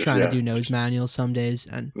just trying to do nose manuals some days.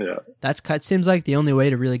 And it seems like the only way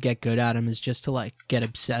to really get good at them is just to like get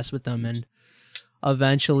obsessed with them, and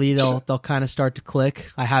eventually they'll kind of start to click.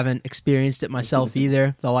 I haven't experienced it myself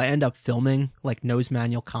either, though I end up filming like nose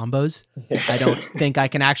manual combos. I don't think I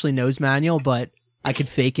can actually nose manual, but I could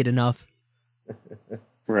fake it enough.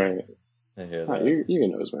 Right. I hear that. You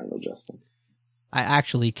can nose manual, Justin. I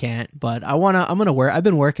actually can't, but I've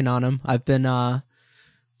been working on them. I've been,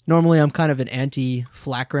 normally I'm kind of an anti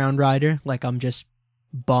flat ground rider. Like I'm just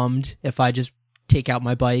bummed if I just take out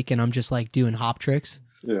my bike and I'm just like doing hop tricks.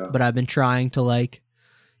 Yeah. But I've been trying to like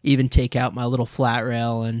even take out my little flat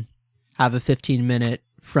rail and have a 15-minute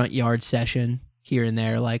front yard session here and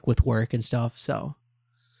there, like with work and stuff. So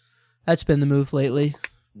that's been the move lately.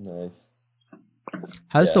 Nice.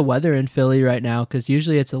 How's the weather in Philly right now? Because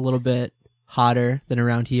usually it's a little bit hotter than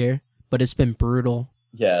around here, but it's been brutal.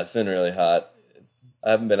 Yeah, it's been really hot.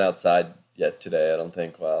 I haven't been outside yet today, I don't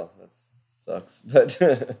think. Wow, that sucks. But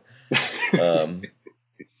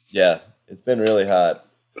yeah, it's been really hot.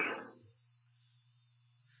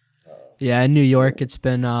 Yeah, in New York, it's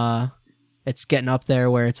been it's getting up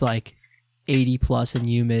there where it's like 80 plus and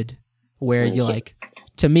humid, where you like,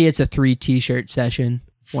 to me, it's a 3 t-shirt session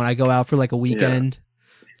when I go out for like a weekend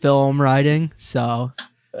film riding. So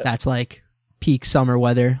that's like peak summer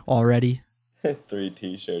weather already. 3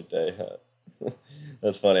 t-shirt day, huh?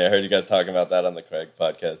 That's funny. I heard you guys talking about that on the Craig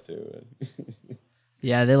podcast too.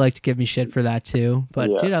 Yeah, they like to give me shit for that too.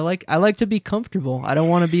 But dude, I like to be comfortable. I don't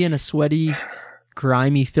want to be in a sweaty,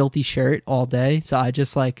 grimy, filthy shirt all day. So I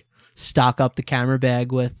just like stock up the camera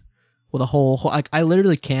bag with a whole like I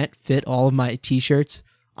literally can't fit all of my t-shirts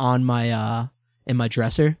on my in my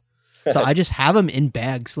dresser. So I just have them in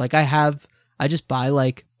bags. Like I just buy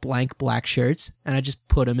like blank black shirts and I just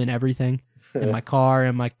put them in everything, in my car,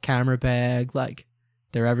 in my camera bag. Like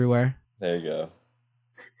they're everywhere. There you go.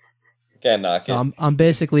 Can't knock it. I'm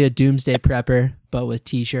basically a doomsday prepper, but with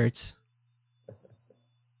t-shirts.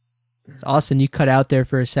 So Austin, you cut out there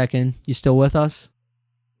for a second. You still with us?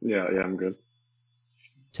 Yeah, I'm good.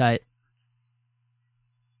 Tight.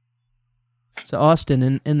 So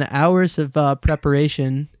Austin, in the hours of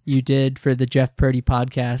preparation you did for the Jeff Purdy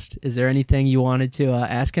podcast, is there anything you wanted to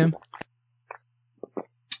ask him?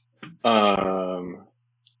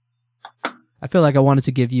 I feel like I wanted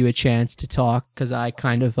to give you a chance to talk because I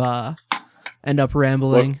kind of end up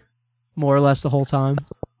rambling more or less the whole time.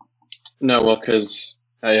 No, well, because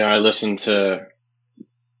I listened to,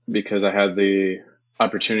 because I had the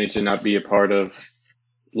opportunity to not be a part of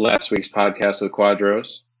last week's podcast with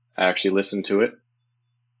Quadros. I actually listened to it.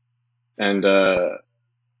 And how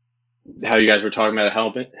you guys were talking about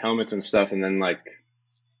helmets and stuff, and then like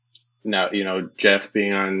now, Jeff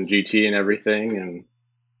being on GT and everything and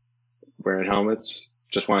wearing helmets.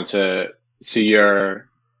 Just wanted to see your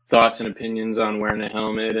thoughts and opinions on wearing a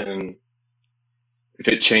helmet and if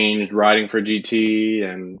it changed riding for GT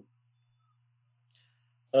and.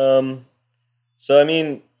 So I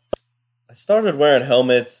mean, I started wearing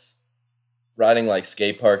helmets riding like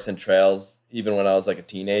skate parks and trails even when I was like a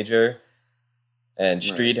teenager, and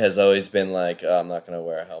street has always been like, I'm not going to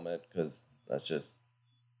wear a helmet because that's just,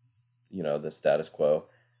 the status quo.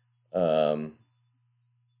 And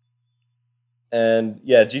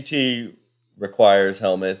yeah, GT requires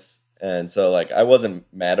helmets. And so like, I wasn't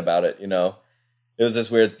mad about it. It was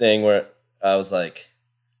this weird thing where I was like,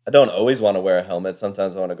 I don't always want to wear a helmet.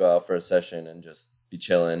 Sometimes I want to go out for a session and just be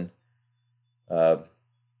chilling,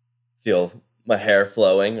 feel my hair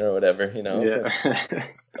flowing or whatever, you know.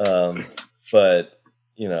 Yeah. But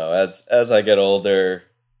you know, as I get older,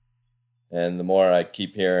 and the more I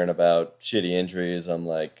keep hearing about shitty injuries, I'm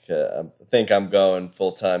like, I think I'm going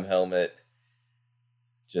full-time helmet,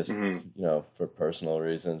 just you know, for personal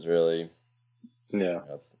reasons, really. Yeah. You know,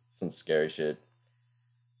 it's some scary shit.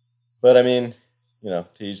 But I mean, you know,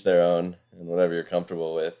 to each their own, and whatever you're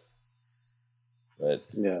comfortable with. But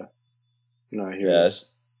yeah, no, I hear you.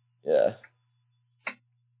 Yeah.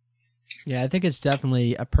 Yeah, I think it's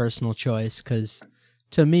definitely a personal choice because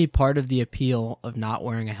to me, part of the appeal of not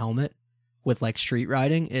wearing a helmet with like street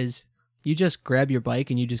riding is you just grab your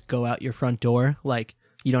bike and you just go out your front door. Like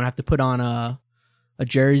you don't have to put on a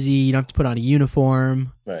jersey, you don't have to put on a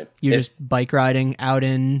uniform. Right. You're just bike riding out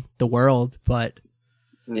in the world, but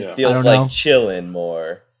it feels like chilling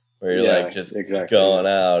more, where you're like just going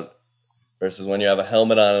out, versus when you have a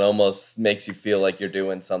helmet on, it almost makes you feel like you're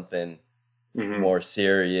doing something more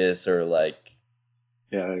serious or like.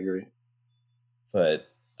 Yeah, I agree. But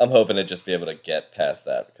I'm hoping to just be able to get past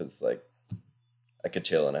that because like I could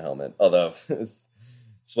chill in a helmet. Although it's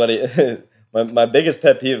sweaty. My biggest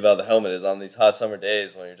pet peeve about the helmet is on these hot summer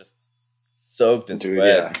days when you're just soaked in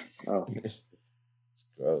sweat. Yeah. Oh.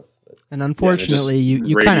 Gross. And unfortunately,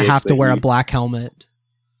 you kind of have to wear a black helmet.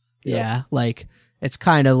 Yeah, like it's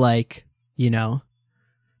kind of like, you know,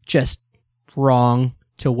 just wrong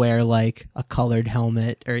to wear like a colored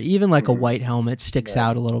helmet or even like a white helmet sticks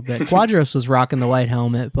out a little bit. Quadros was rocking the white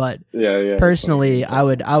helmet, but personally, I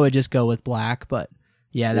would just go with black. But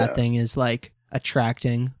that thing is like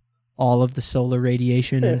attracting all of the solar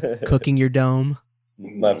radiation and cooking your dome.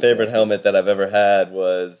 My favorite helmet that I've ever had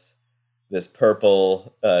was this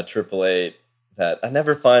purple 888 that I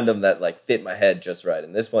never find them that like fit my head just right.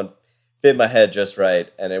 And this one fit my head just right.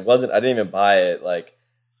 And it wasn't, I didn't even buy it. Like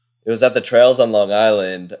it was at the trails on Long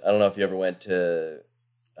Island. I don't know if you ever went to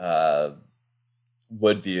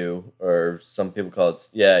Woodview or some people call it.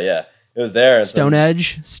 Yeah. It was there.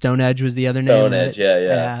 Stonehenge. Stonehenge was the other name. Stonehenge.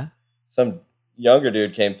 Yeah. Some younger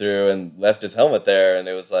dude came through and left his helmet there. And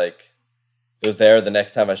it was like, it was there the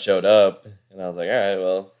next time I showed up. And I was like, all right,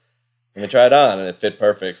 well, let me try it on, and it fit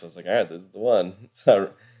perfect. So I was like, all right, this is the one.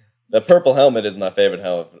 So the purple helmet is my favorite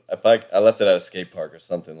helmet. If I left it at a skate park or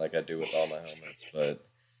something like I do with all my helmets, but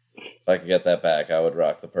if I could get that back, I would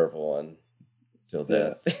rock the purple one till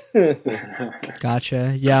death.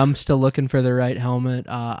 Gotcha. Yeah, I'm still looking for the right helmet.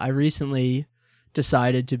 I recently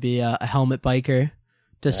decided to be a helmet biker,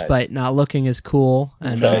 despite not looking as cool,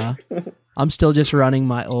 and I'm still just running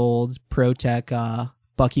my old ProTech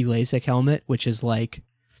Bucky LASIK helmet, which is like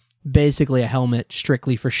basically a helmet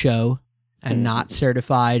strictly for show and not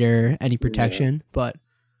certified or any protection. But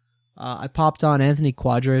I popped on Anthony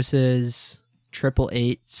Quadros's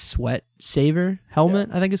 888 Sweat Saver helmet,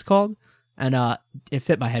 I think it's called, and it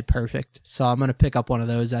fit my head perfect. So I'm gonna pick up one of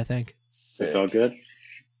those, I think. It felt good.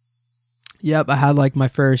 Yep, I had like my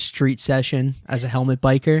first street session as a helmet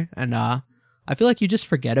biker, and I feel like you just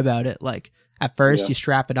forget about it. Like at first you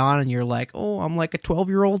strap it on and you're like, oh, I'm like a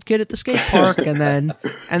 12-year-old kid at the skate park. and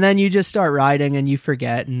then you just start riding and you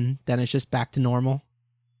forget, and then it's just back to normal.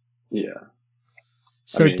 Yeah.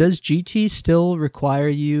 So does GT still require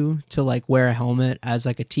you to like wear a helmet as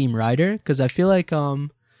like a team rider? Because I feel like, I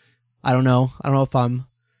don't know if I'm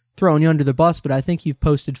throwing you under the bus, but I think you've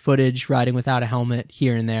posted footage riding without a helmet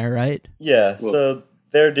here and there, right? Yeah. So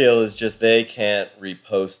their deal is just they can't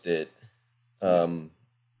repost it.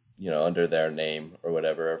 Under their name or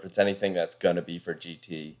whatever. If it's anything that's going to be for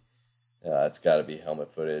GT, it's got to be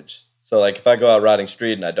helmet footage. So, like, if I go out riding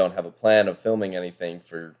street and I don't have a plan of filming anything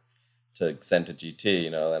to send to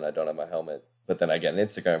GT, then I don't have my helmet. But then I get an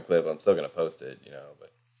Instagram clip, I'm still going to post it,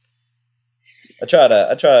 But I try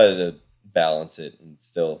to balance it and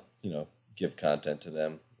still, give content to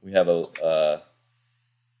them. We have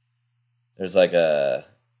there's like an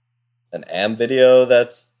AM video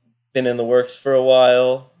that's been in the works for a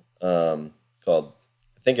while. Called,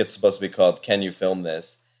 I think it's supposed to be called Can You Film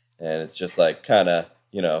This? And it's just like kind of,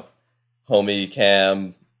 homie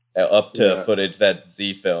cam up to footage that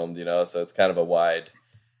Z filmed, so it's kind of a wide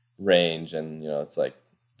range. And, it's like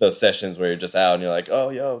those sessions where you're just out and you're like,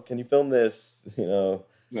 oh, yo, can you film this?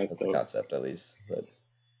 That's the concept at least. But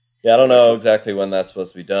yeah, I don't know exactly when that's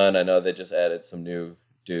supposed to be done. I know they just added some new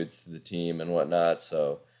dudes to the team and whatnot,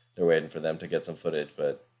 so they're waiting for them to get some footage,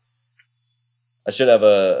 but I should have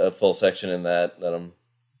a full section in that I'm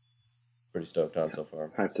pretty stoked on so far.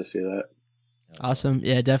 I have to see that. Awesome.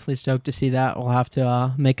 Yeah, definitely stoked to see that. We'll have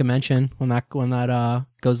to make a mention when that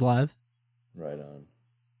goes live. Right on.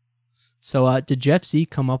 So did Jeff Z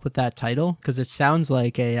come up with that title? Because it sounds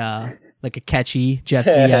like a like a catchy Jeff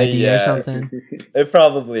Z idea or Yeah. something. It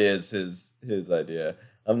probably is his idea.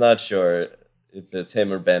 I'm not sure if it's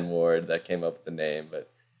him or Ben Ward that came up with the name,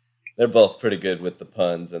 but they're both pretty good with the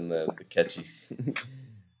puns and the catchy, the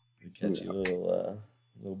catchy little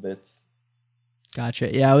bits.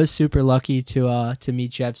 Gotcha. Yeah, I was super lucky to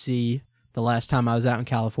meet Jeff Z the last time I was out in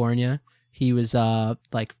California. He was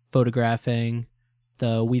like photographing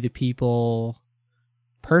the We the People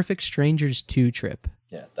Perfect Strangers 2 trip.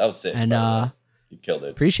 Yeah, that was sick. And you killed it.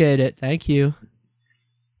 appreciate it. Thank you.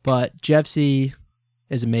 But Jeff Z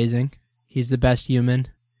is amazing. He's the best human.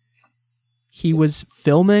 He was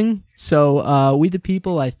filming, so We the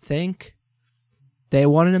People, I think they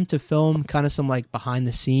wanted him to film kind of some like behind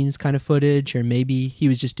the scenes kind of footage, or maybe he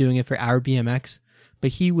was just doing it for Our BMX.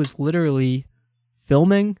 But he was literally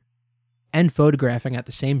filming and photographing at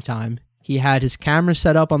the same time. He had his camera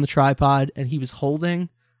set up on the tripod, and he was holding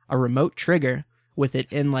a remote trigger with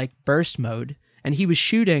it in like burst mode. And he was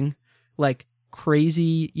shooting like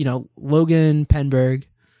crazy, Logan Penberg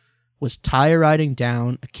was tire riding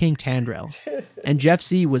down a King Tandrail. And Jeff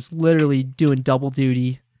Z was literally doing double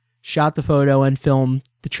duty, shot the photo and filmed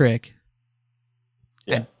the trick.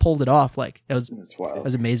 Yeah. And pulled it off. Like it That's wild.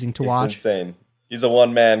 was amazing to It's watch. insane. He's a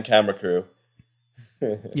one-man camera crew.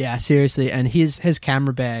 Yeah, seriously. And his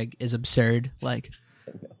camera bag is absurd. Like,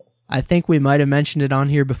 I think we might have mentioned it on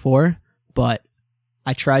here before, but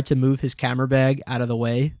I tried to move his camera bag out of the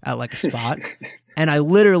way at like a spot, and I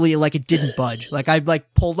literally like it didn't budge. Like I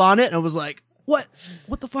like pulled on it and I was like, "What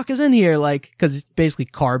the fuck is in here?" Like, because it's basically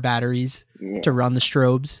car batteries to run the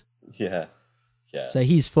strobes. Yeah. Yeah. So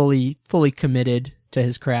he's fully committed to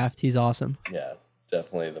his craft. He's awesome. Yeah,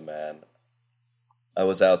 definitely the man. I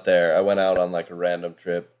was out there. I went out on like a random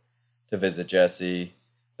trip to visit Jesse.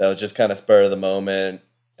 That was just kind of spur of the moment,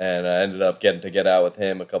 and I ended up getting to get out with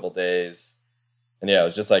him a couple days. And yeah, it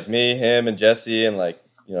was just like me, him, and Jesse, and like,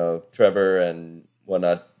 Trevor and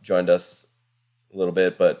whatnot joined us a little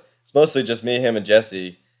bit, but it's mostly just me, him, and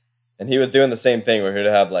Jesse. And he was doing the same thing where he'd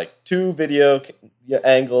have like 2 video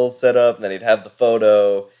angles set up, and then he'd have the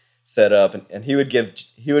photo set up, and he would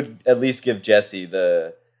at least give Jesse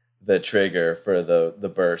the trigger for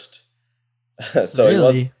the burst. So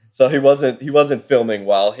Really? he wasn't filming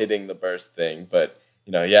while hitting the burst thing, but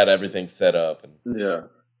he had everything set up, and Yeah.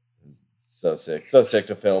 so sick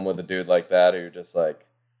to film with a dude like that who just like,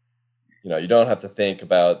 you don't have to think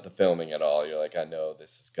about the filming at all. You're like, I know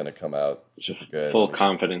this is gonna come out super good. Full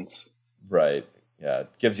confidence. Right. Yeah. It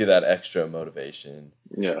gives you that extra motivation.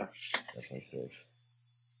 Yeah. Definitely sick.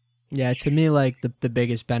 Yeah, to me, like the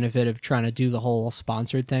biggest benefit of trying to do the whole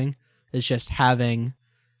sponsored thing is just having,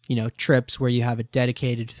 trips where you have a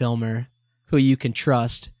dedicated filmer who you can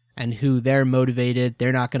trust and who they're motivated.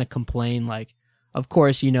 They're not going to complain. Like, of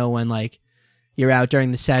course, when like you're out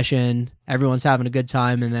during the session, everyone's having a good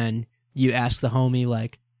time, and then you ask the homie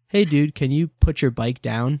like, "Hey, dude, can you put your bike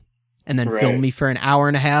down and then film me for an hour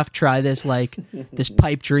and a half? Try this like this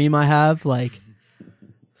pipe dream I have." Like,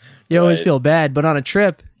 you always Right. feel bad, but on a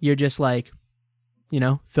trip, you're just like,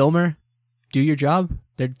 filmer, do your job.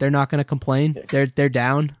 They're not going to complain. They're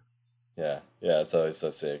down. Yeah. Yeah. It's always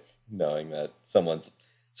so sick knowing that someone's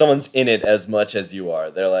in it as much as you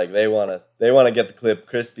are. They're like, they want to get the clip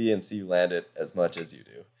crispy and see you land it as much as you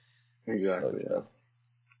do. Exactly. So Yeah. it's-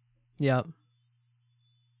 Yeah.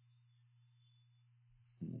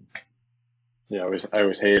 Yeah, I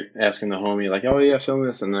always hate asking the homie like, "Oh yeah, film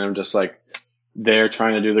this," and then I'm just like, they're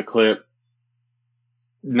trying to do the clip,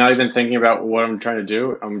 not even thinking about what I'm trying to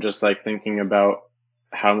do. I'm just like thinking about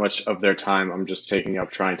how much of their time I'm just taking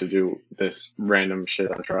up trying to do this random shit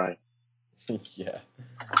I'm trying. yeah.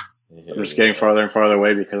 I'm just getting farther and farther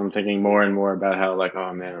away because I'm thinking more and more about how like,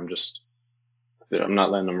 oh man, I'm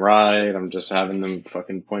not letting them ride. I'm just having them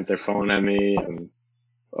fucking point their phone at me and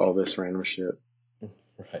all this random shit.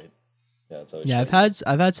 Right. Yeah. It's always Yeah, fun.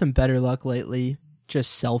 I've had some better luck lately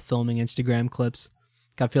just self-filming Instagram clips.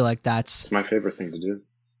 I feel like that's It's my favorite thing to do.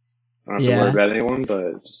 I don't have Yeah. to worry about anyone,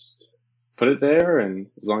 but just put it there, and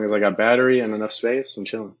as long as I got battery and enough space, I'm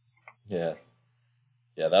chilling. Yeah.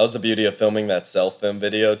 Yeah, that was the beauty of filming that self-film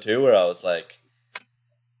video, too, where I was like,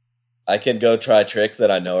 I can go try tricks that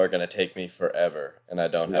I know are going to take me forever, and I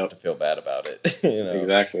don't have Yep. to feel bad about it.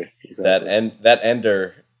 Exactly. That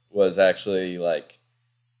ender was actually like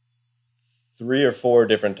 3 or 4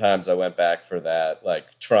 different times I went back for that,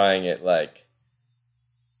 like trying it like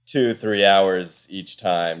 2-3 hours each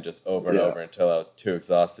time, just over and Yeah. over until I was too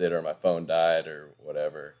exhausted or my phone died or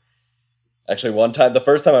whatever. Actually, one time, the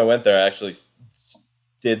first time I went there, I actually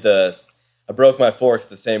I broke my forks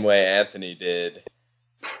the same way Anthony did,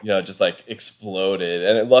 just like exploded.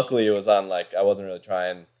 And luckily it was on like, I wasn't really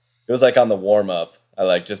trying it was like on the warm up. I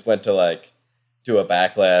like just went to like do a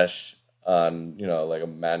backlash on, you know, like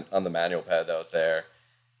on the manual pad that was there.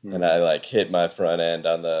 And I like hit my front end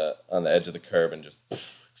on the edge of the curb and just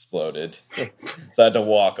exploded. So I had to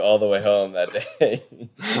walk all the way home that day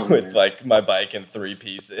with like my bike in 3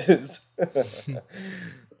 pieces.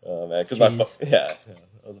 Oh man, because that was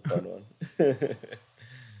a fun one.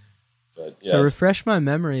 But, yeah, so refresh my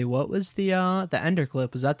memory. What was the ender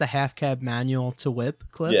clip? Was that the half cab manual to whip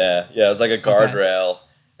clip? Yeah, it was like a guardrail. Okay.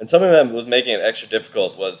 And something that was making it extra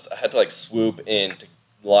difficult was I had to like swoop in to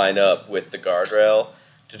line up with the guardrail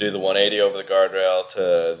to do the 180 over the guardrail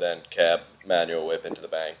to then cab manual whip into the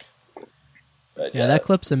bank. But, yeah, that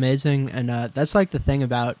clip's amazing, and that's like the thing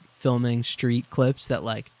about filming street clips that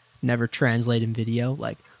like never translate in video.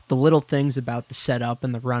 Like the little things about the setup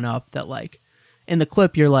and the run up that like in the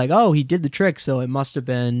clip you're like, oh, he did the trick, so it must have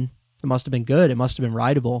been good, it must have been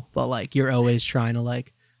rideable. But like you're always trying to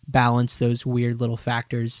like balance those weird little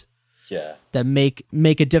factors. Yeah. That make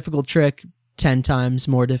a difficult trick 10 times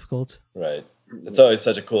more difficult. Right. It's always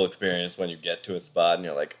such a cool experience when you get to a spot and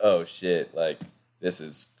you're like, oh shit, like this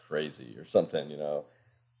is crazy or something, you know,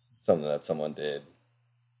 something that someone did.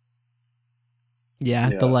 Yeah.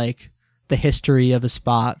 The history of a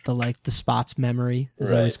spot, the spot's memory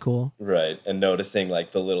is always cool. Right. And noticing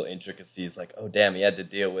like the little intricacies, like, oh damn, he had to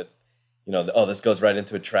deal with, you know, oh, this goes right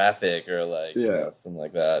into a traffic or like you know, something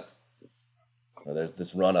like that. Or there's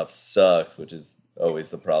this run up sucks, which is always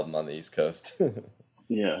the problem on the East Coast.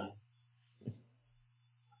 Yeah.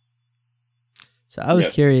 So I was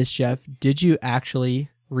curious, Jeff, did you actually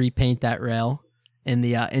repaint that rail in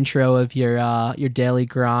the intro of your daily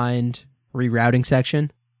grind rerouting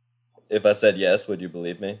section? If I said yes, would you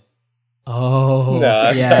believe me? Oh,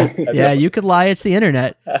 no, yeah. You could lie. It's the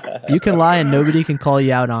internet. You can lie and nobody can call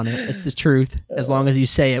you out on it. It's the truth as long as you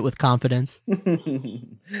say it with confidence.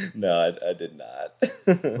 No, I did not.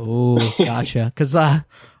 Oh, gotcha. Because I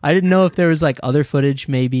didn't know if there was like other footage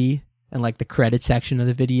maybe in like the credit section of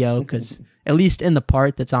the video. Because at least in the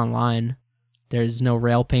part that's online, there's no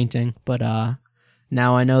rail painting. But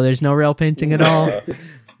now I know there's no rail painting at all.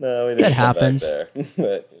 No, we didn't. That happens. There.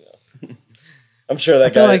 But, I'm sure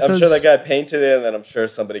that guy. Like sure that guy painted it, and then I'm sure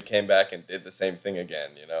somebody came back and did the same thing again.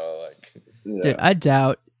 You know, like. Dude, I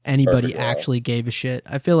doubt anybody actually gave a shit.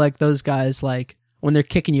 I feel like those guys, like when they're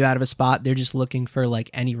kicking you out of a spot, they're just looking for like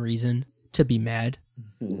any reason to be mad.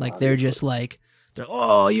 Like they're just like,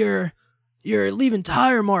 oh, you're leaving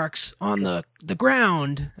tire marks on the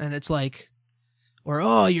ground, and it's like, or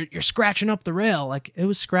oh, you're scratching up the rail. Like it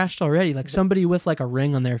was scratched already. Like somebody with like a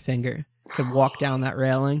ring on their finger could walk down that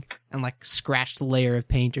railing and like scratch the layer of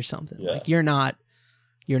paint or something. Yeah. Like you're not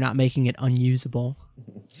making it unusable.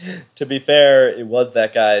 To be fair, it was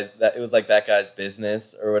that guy's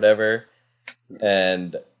business or whatever,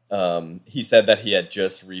 and he said that he had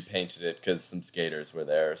just repainted it because some skaters were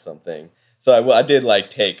there or something. So I did like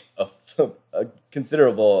take a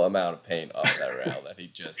considerable amount of paint off that rail that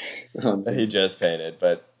he just painted,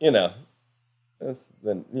 but you know.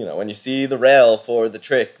 Then when you see the rail for the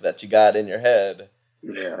trick that you got in your head,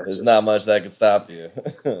 there's not much that can stop you.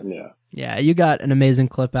 Yeah, you got an amazing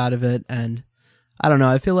clip out of it, and I don't know.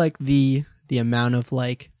 I feel like the amount of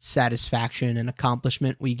like satisfaction and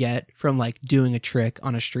accomplishment we get from like doing a trick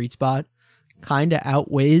on a street spot kind of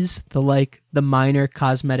outweighs the minor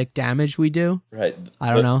cosmetic damage we do. Right.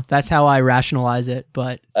 I don't know. That's how I rationalize it,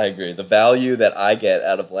 but I agree. The value that I get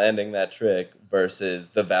out of landing that trick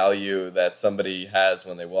versus the value that somebody has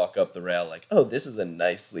when they walk up the rail, like, oh, this is a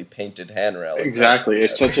nicely painted handrail. Exactly.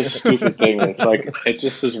 It's such a stupid thing. It's like, it's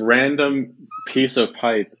just this random piece of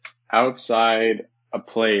pipe outside a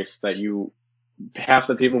place that half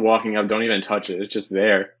the people walking up don't even touch it. It's just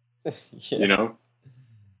there, you know?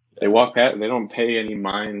 They walk past, they don't pay any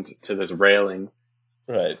mind to this railing.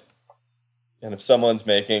 Right. And if someone's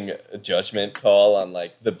making a judgment call on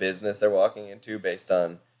like the business they're walking into based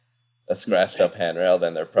on a scratched up handrail,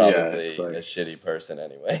 then they're probably a shitty person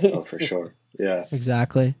anyway. Oh, for sure. Yeah.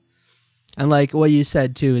 Exactly. And like what you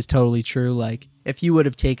said too is totally true. Like if you would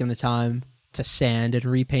have taken the time to sand and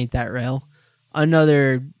repaint that rail,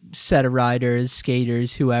 another set of riders,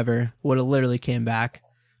 skaters, whoever would have literally came back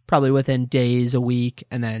probably within days, a week,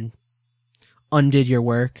 and then undid your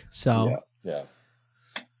work. So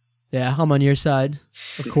yeah, I'm on your side,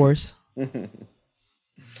 of course.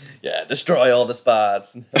 Yeah, destroy all the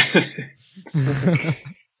spots.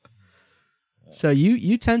 So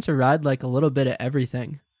you tend to ride like a little bit of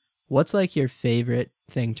everything. What's like your favorite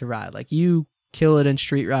thing to ride? Like you kill it in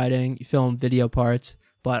street riding, you film video parts,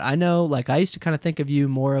 but I know like I used to kind of think of you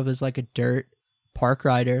more of as like a dirt park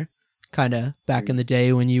rider, kind of back in the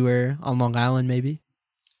day when you were on Long Island, maybe.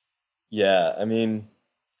 Yeah, I mean,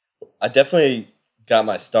 I definitely got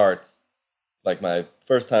my starts. Like my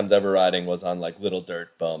first times ever riding was on like little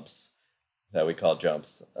dirt bumps that we call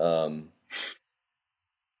jumps, and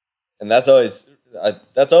that's always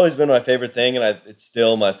been my favorite thing, and it's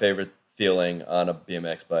still my favorite feeling on a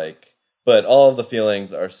BMX bike. But all of the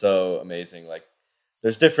feelings are so amazing. Like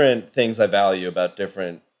there's different things I value about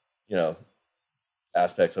different,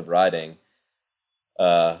 aspects of riding.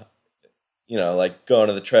 Uh, like going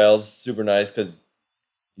to the trails, super nice because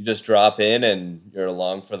you just drop in and you're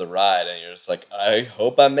along for the ride, and you're just like, I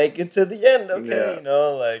hope I make it to the end, okay,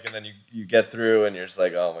 Yeah. and then you get through, and you're just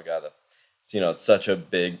like, oh my god, it's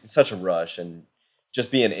such a rush, and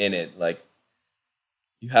just being in it, like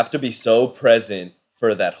you have to be so present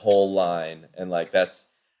for that whole line, and like that's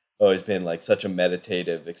always been like such a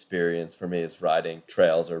meditative experience for me is riding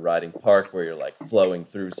trails or riding park where you're like flowing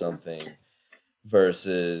through something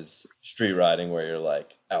versus street riding where you're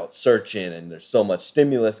like out searching and there's so much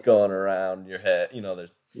stimulus going around your head.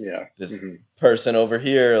 There's Yeah. this Mhm. person over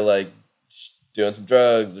here like doing some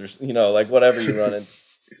drugs or like whatever you run into.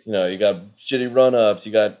 You got shitty run ups,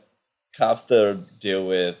 you got cops to deal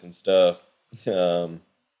with and stuff. For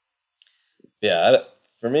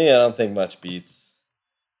me, I don't think much beats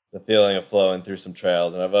the feeling of flowing through some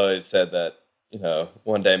trails, and I've always said that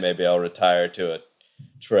one day maybe I'll retire to a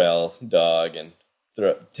trail dog and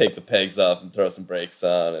take the pegs off and throw some brakes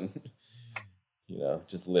on and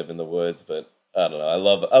just live in the woods. But I don't know. I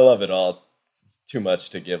love it all. It's too much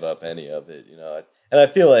to give up any of it. And I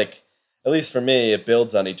feel like at least for me, it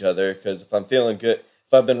builds on each other because if I'm feeling good,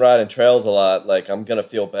 if I've been riding trails a lot, like I'm gonna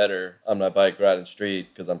feel better on my bike riding street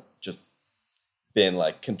because I'm just being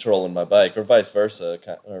like controlling my bike or vice versa.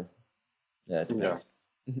 Or yeah, it depends.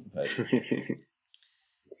 But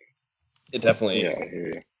it definitely. Yeah, I hear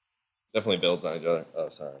you. Definitely builds on each other. Oh,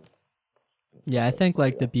 sorry. Yeah, I think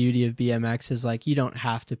like the beauty of BMX is like you don't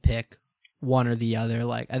have to pick one or the other.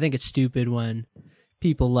 Like I think it's stupid when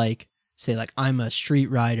people like say like I'm a street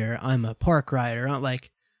rider, I'm a park rider. Not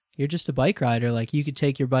like you're just a bike rider. Like you could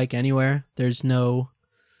take your bike anywhere. There's no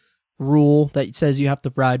rule that says you have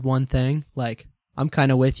to ride one thing. Like I'm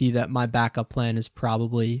kind of with you that my backup plan is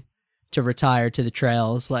probably to retire to the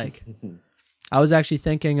trails. Like I was actually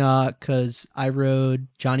thinking, cause I rode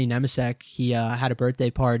Johnny Nemesek. He had a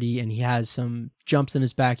birthday party and he has some jumps in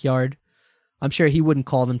his backyard. I'm sure he wouldn't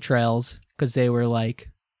call them trails because they were like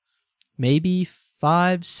maybe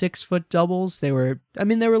 5-6 foot doubles. They were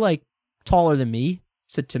like taller than me.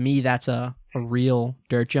 So to me, that's a real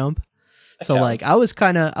dirt jump. So like I was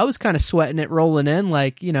kind of sweating it rolling in,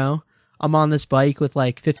 like, I'm on this bike with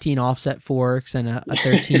like 15 offset forks and a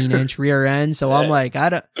 13-inch rear end. So I'm like, I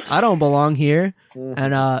don't belong here.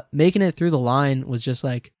 And making it through the line was just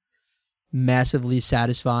like massively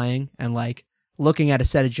satisfying. And like looking at a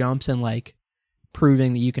set of jumps and like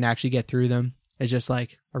proving that you can actually get through them is just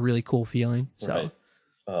like a really cool feeling. So, right.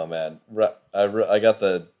 Oh man, I got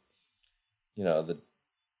the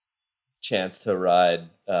chance to ride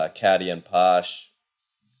Caddy and Posh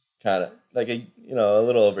kind of like a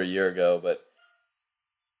little over a year ago, but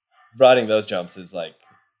riding those jumps is like,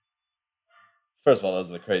 first of all, those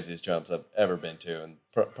are the craziest jumps I've ever been to and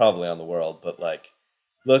probably on the world, but like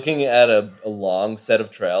looking at a long set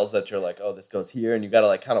of trails that you're like, oh, this goes here, and you got to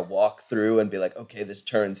like kind of walk through and be like, okay, this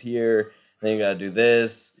turns here, then you got to do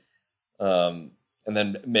this, and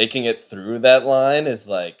then making it through that line is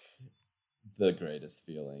like the greatest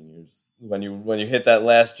feeling. You're just, when you hit that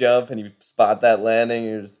last jump and you spot that landing,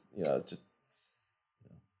 you're just just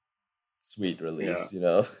sweet release.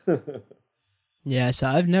 Yeah, so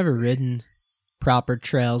I've never ridden proper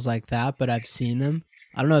trails like that, but I've seen them.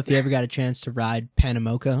 I don't know if you ever got a chance to ride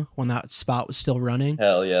Panamoka when that spot was still running.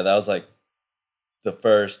 Hell yeah, that was like the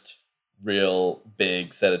first real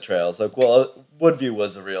big set of trails. Like, well, Woodview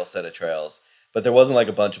was a real set of trails, but there wasn't like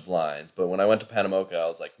a bunch of lines. But when I went to Panamoka, I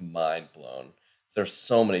was like mind blown. There's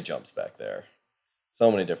so many jumps back there.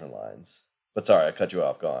 So many different lines. But sorry, I cut you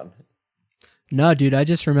off. Go on. No, dude, I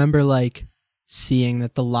just remember like seeing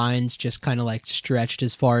that the lines just kind of like stretched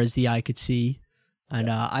as far as the eye could see. And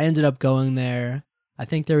I ended up going there. I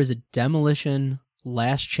think there was a Demolition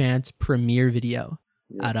Last Chance premiere video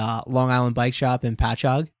at Long Island Bike Shop in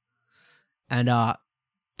Patchogue. And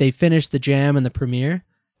they finished the jam and the premiere.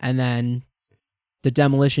 And then the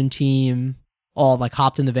Demolition team all like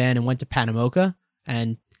hopped in the van and went to Panamoka.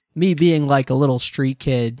 And me being like a little street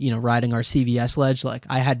kid, riding our CVS ledge, like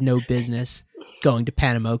I had no business going to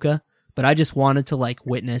Panamoka, but I just wanted to like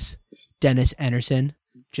witness Dennis Anderson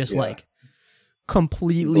just like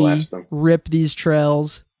completely rip these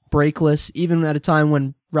trails brakeless, even at a time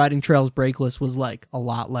when riding trails brakeless was like a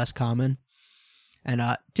lot less common. And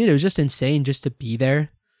dude, it was just insane just to be there,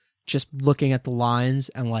 just looking at the lines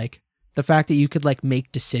and like the fact that you could like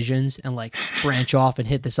make decisions and like branch off and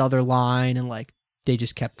hit this other line and like they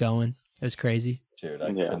just kept going. It was crazy. Dude,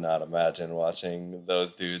 I could not imagine watching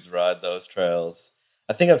those dudes ride those trails.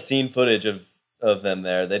 I think I've seen footage of them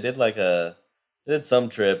there. They did some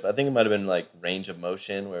trip. I think it might have been like Range of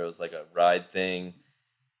Motion where it was like a ride thing.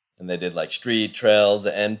 And they did like street trails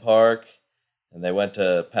at End Park. And they went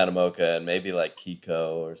to Panamoka and maybe like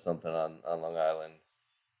Kiko or something on Long Island.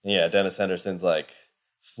 And yeah, Dennis Henderson's like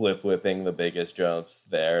flip whipping the biggest jumps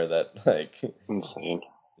there that like insane.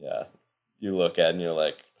 Yeah. You look at and you're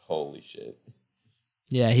like, holy shit.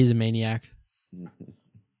 Yeah, he's a maniac.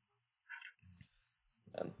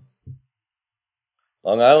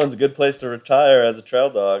 Long Island's a good place to retire as a trail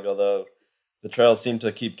dog, although the trails seem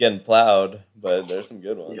to keep getting plowed, but there's some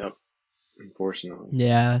good ones. Yep. Unfortunately.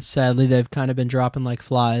 Yeah, sadly they've kind of been dropping like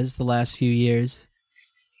flies the last few years.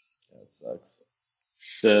 That sucks.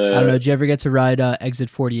 I don't know, did you ever get to ride Exit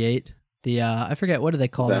 48? The I forget, what do they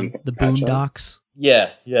call them? The Boondocks? Yeah.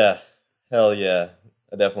 Hell yeah.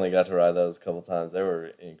 I definitely got to ride those a couple times. They were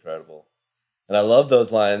incredible. And I love those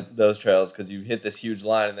trails because you hit this huge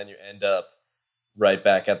line and then you end up right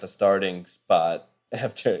back at the starting spot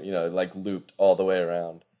after, like looped all the way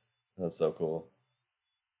around. That's so cool.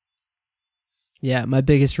 Yeah, my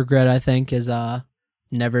biggest regret, I think, is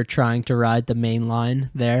never trying to ride the main line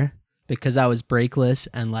there because I was brakeless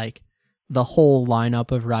and like the whole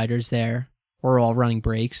lineup of riders there were all running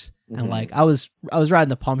brakes. Mm-hmm. And like I was riding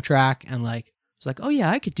the pump track and like I was like, oh yeah,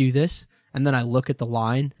 I could do this. And then I look at the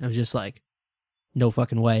line and I was just like, no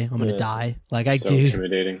fucking way, I'm gonna die. Like I do.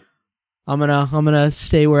 Intimidating. I'm gonna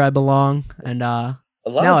stay where I belong. And now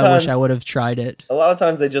I wish I would have tried it. A lot of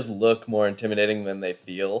times they just look more intimidating than they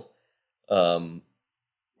feel.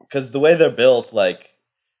 Because the way they're built, like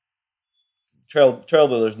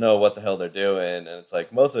trailblazers know what the hell they're doing, and it's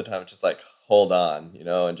like most of the time it's just like hold on,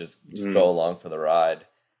 and just go along for the ride.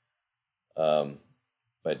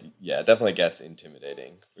 But yeah, it definitely gets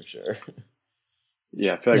intimidating for sure.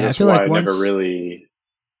 Yeah, I feel like that's why I never really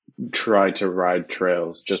tried to ride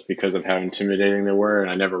trails, just because of how intimidating they were, and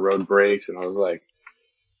I never rode brakes, and I was like,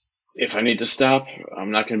 if I need to stop,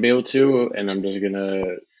 I'm not going to be able to, and I'm just going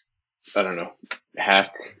to, I don't know,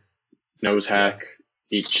 nose hack,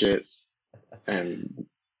 eat shit, and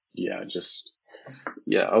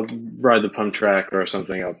I'll ride the pump track or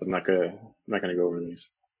something else. I'm not gonna go over these.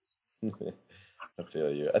 I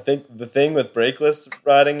feel you. I think the thing with brakeless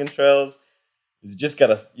riding in trails is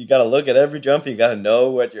you gotta look at every jump. You gotta know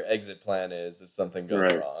what your exit plan is if something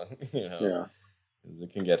goes wrong. Yeah, because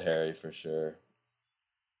it can get hairy for sure.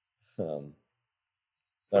 I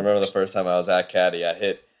remember the first time I was at Caddy,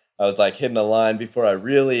 I was like hitting a line before I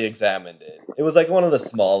really examined it. It was like one of the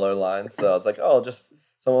smaller lines, so I was like,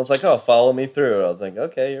 someone was like, follow me through. I was like,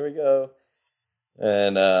 okay, here we go.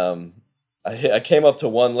 And I came up to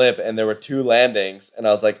one lip and there were two landings, and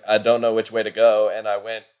I was like, I don't know which way to go, and I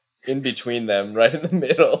went in between them, right in the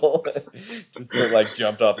middle, just like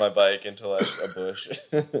jumped off my bike into like a bush.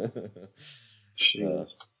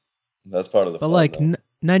 That's part of the. But fun, like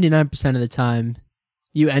 99% of the time,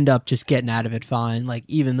 you end up just getting out of it fine. Like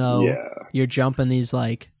even though you're jumping these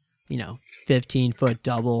like 15-foot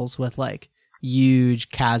doubles with like huge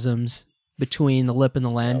chasms between the lip and the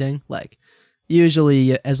landing, like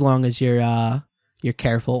usually as long as you're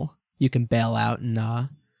careful, you can bail out and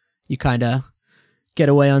you kind of get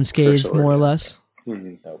away unscathed, more or less.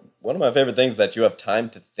 Mm-hmm. One of my favorite things is that you have time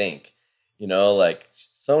to think. Like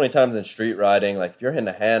so many times in street riding, like if you're hitting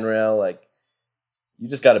a handrail, like you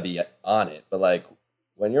just got to be on it. But like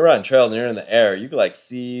when you're riding trails and you're in the air, you can like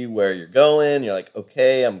see where you're going. You're like,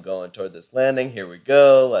 okay, I'm going toward this landing. Here we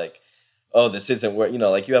go. Like, oh, this isn't where,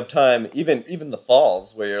 like you have time, even the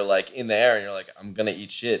falls where you're like in the air and you're like, I'm going to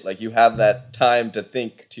eat shit. Like you have that time to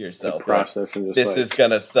think to yourself, to process, and just this is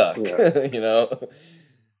going to suck,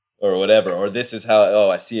 or whatever. Or this is how,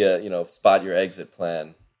 I see spot your exit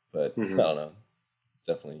plan. But I don't know. It's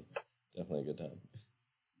definitely a good time.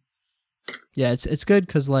 Yeah, it's good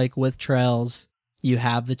because like with trails, you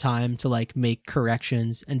have the time to like make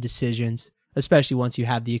corrections and decisions, especially once you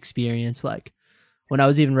have the experience. Like when I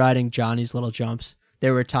was even riding Johnny's little jumps,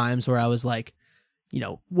 there were times where I was like,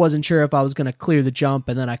 wasn't sure if I was going to clear the jump,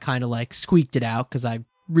 and then I kind of like squeaked it out because I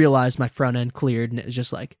realized my front end cleared, and it was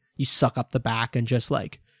just like you suck up the back and just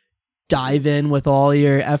like dive in with all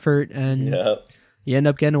your effort, and you end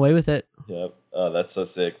up getting away with it. Yep. Oh, that's so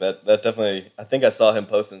sick. That definitely, I think I saw him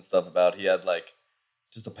posting stuff about he had like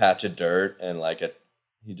just a patch of dirt and like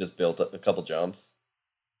he just built a couple jumps,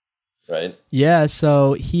 right? Yeah,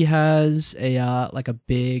 so he has a like a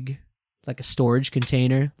big like a storage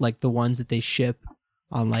container, like the ones that they ship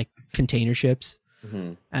on like container ships.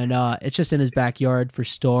 Mhm. And it's just in his backyard for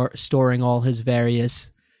storing all his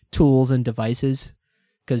various tools and devices,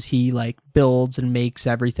 because he like builds and makes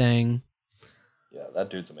everything. Yeah, that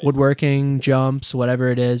dude's amazing. Woodworking, jumps, whatever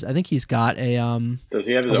it is. I think he's got a Does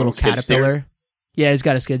he have his little own skid steer? caterpillar. Yeah, he's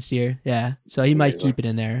got a skid steer. Yeah, so he might Amazing. keep it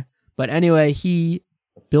in there. But anyway, he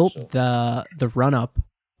built Sure. the run up,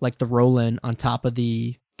 like the roll in on top of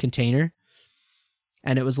the container,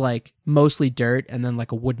 and it was like mostly dirt and then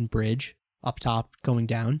like a wooden bridge up top going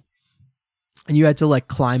down, and you had to like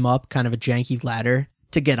climb up kind of a janky ladder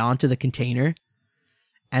to get onto the container.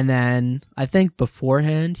 And then I think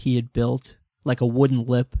beforehand he had built like a wooden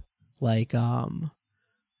lip, like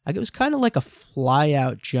it was kind of like a fly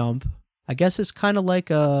out jump. I guess it's kind of like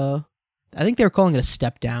I think they were calling it a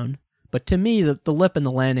step down, but to me the lip and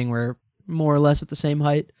the landing were more or less at the same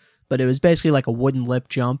height, but it was basically like a wooden lip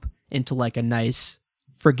jump into like a nice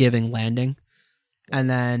forgiving landing. And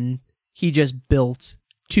then he just built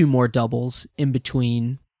 2 more doubles in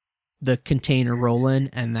between the container roll-in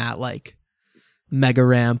and that like mega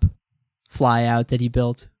ramp fly out that he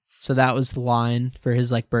built. So that was the line for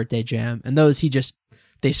his like birthday jam. And those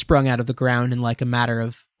they sprung out of the ground in like a matter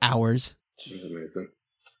of hours. That's amazing.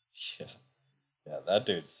 Yeah, that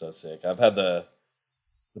dude's so sick. I've had the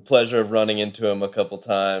pleasure of running into him a couple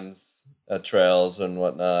times at trails and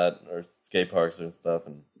whatnot, or skate parks and stuff,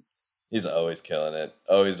 and he's always killing it.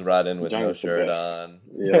 Always riding with no Johnny's the shirt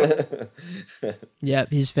best. on. Yep,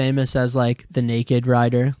 he's famous as like the naked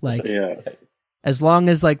rider. Like Yeah. as long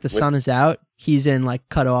as like the sun is out, he's in like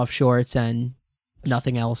cut off shorts and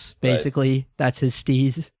nothing else. Basically, that's his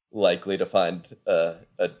steez. Likely to find a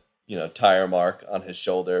tire mark on his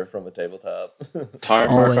shoulder from a tabletop. Tire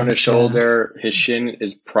mark on Always, his shoulder. His shin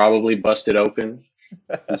is probably busted open.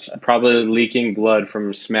 He's probably leaking blood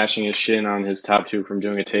from smashing his shin on his top tube from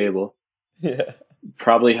doing a table. Yeah.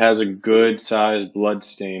 Probably has a good sized blood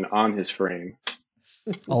stain on his frame.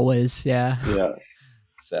 Always, yeah. Yeah.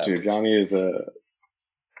 Savage. Dude,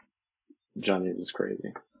 Johnny is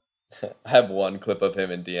crazy. I have one clip of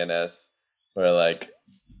him in DNS where like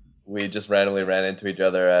we just randomly ran into each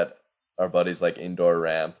other at our buddy's like indoor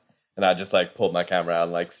ramp, and I just like pulled my camera out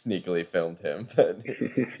and like sneakily filmed him. But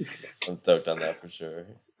I'm stoked on that for sure.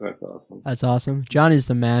 That's awesome. That's awesome. Johnny's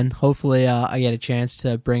the man. Hopefully, I get a chance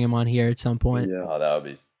to bring him on here at some point, Yeah, Oh, that would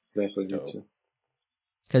be definitely dope. need to.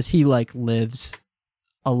 because he like lives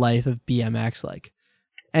a life of BMX. Like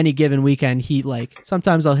any given weekend, he like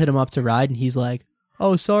sometimes I'll hit him up to ride, and he's like,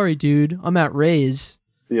 "Oh, sorry, dude, I'm at Ray's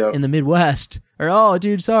Yeah. in the Midwest," or "Oh,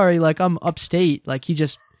 dude, sorry, like I'm upstate." Like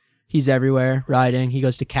he's everywhere riding. He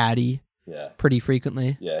goes to Caddy Yeah. pretty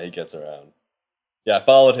frequently. Yeah, he gets around. Yeah, I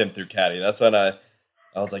followed him through Caddy. That's when I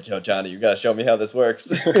was like, yo, Johnny, you gotta show me how this works.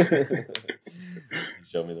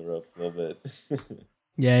 Show me the ropes a little bit.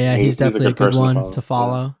 Yeah, He's he's a definitely a good good person to one follow. to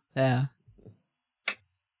follow. Yeah.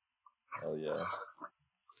 Hell yeah.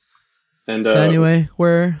 And So anyway,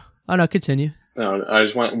 continue. no, I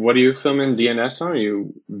just want. What are you filming DNS on? Are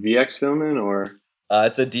you VX filming or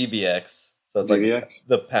It's a DVX. So it's like DVX?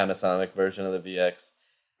 the Panasonic version of the VX.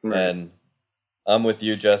 Right. And I'm with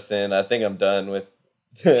you, Justin. I think I'm done with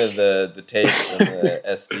the tapes and the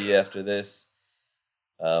SD after this.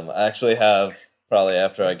 I actually have, probably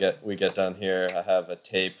after we get done here, I have a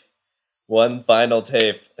tape, one final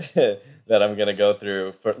tape that I'm gonna go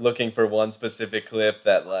through for looking for one specific clip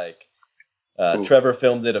that like Trevor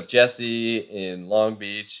filmed it of Jesse in Long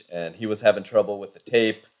Beach, and he was having trouble with the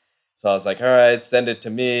tape. So I was like, all right, send it to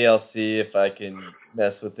me. I'll see if I can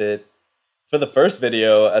mess with it. For the first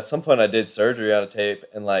video, at some point I did surgery on a tape,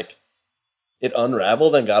 and like it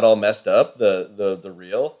unraveled and got all messed up, the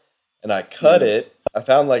reel. And I cut it. I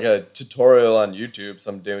found like a tutorial on YouTube,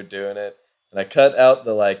 some dude doing it. And I cut out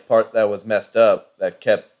the like part that was messed up that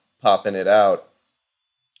kept popping it out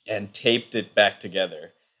and taped it back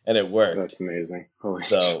together. And it worked. That's amazing. Holy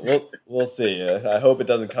So shit. we'll see. I hope it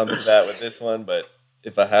doesn't come to that with this one, but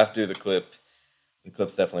if I have to, the clip's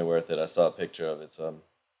definitely worth it. I saw a picture of it, so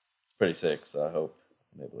it's pretty sick. So I hope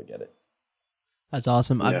I'm able to get it. That's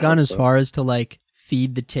awesome. Yeah, I've gone as so- far as to like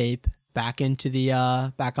feed the tape back onto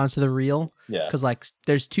the reel, Yeah. because like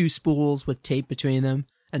there's 2 spools with tape between them,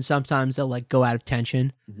 and sometimes they'll like go out of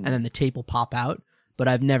tension, and then the tape will pop out. But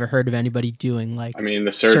I've never heard of anybody doing like I mean,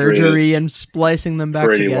 the surgery is and splicing them back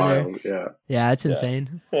pretty together. wild. Yeah. Yeah, it's Yeah.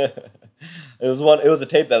 insane. It was a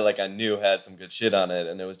tape that like I knew had some good shit on it,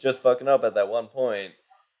 and it was just fucking up at that one point.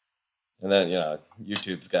 And then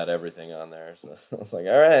YouTube's got everything on there, so I was like,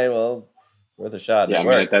 all right, well, worth a shot. Yeah, It I mean,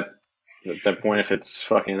 worked. at that point, if it's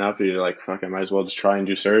fucking up, you're like, fuck, I might as well just try and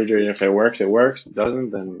do surgery. And if it works, it works. It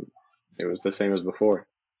doesn't, then It was the same as before.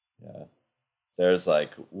 Yeah. There's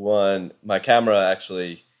like my camera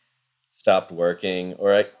actually stopped working,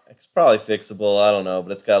 or it's probably fixable. I don't know,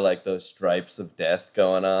 but it's got like those stripes of death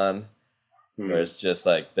going on, where it's just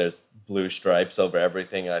like there's blue stripes over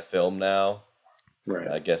everything I film now. Right.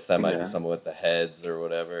 I guess that might be something with the heads or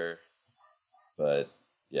whatever. But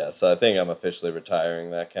yeah, so I think I'm officially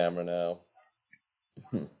retiring that camera now.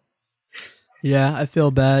 Yeah, I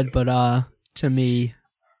feel bad, but to me,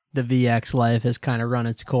 the VX life has kind of run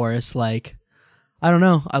its course. Like, I don't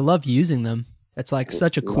know. I love using them. It's like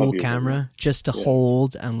such a cool camera just to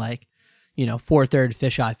hold, and like, 4:3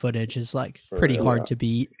 fisheye footage is like pretty hard to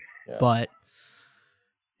beat. Yeah. But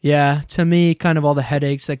yeah, to me, kind of all the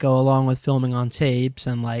headaches that go along with filming on tapes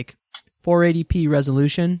and like 480p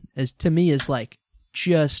resolution is like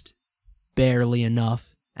just barely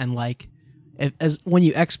enough. And like, when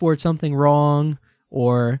you export something wrong,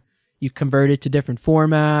 or you convert it to different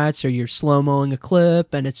formats, or you're slow-moing a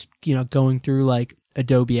clip and it's, going through like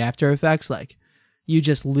Adobe After Effects, like you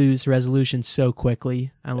just lose resolution so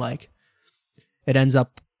quickly, and like it ends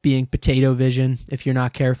up being potato vision if you're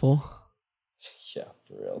not careful. Yeah,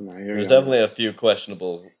 for real. There's definitely a few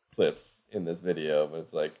questionable clips in this video, but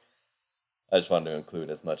it's like I just wanted to include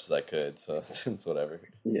as much as I could, so it's whatever.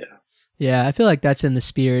 Yeah. Yeah, I feel like that's in the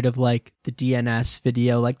spirit of like the DNS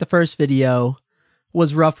video. Like the first video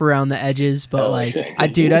was rough around the edges, but like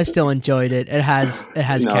I still enjoyed it. It has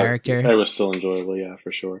character. It was still enjoyable, yeah,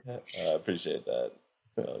 for sure. I appreciate that.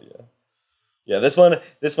 Oh yeah. Yeah, this one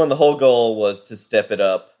the whole goal was to step it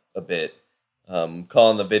up a bit.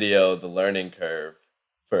 Calling the video the learning curve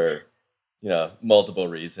for, multiple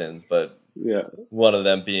reasons, but yeah, one of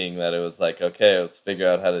them being that it was like, okay, let's figure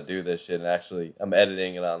out how to do this shit. And actually, I'm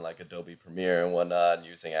editing it on like Adobe Premiere and whatnot, and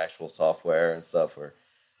using actual software and stuff. Where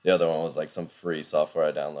the other one was like some free software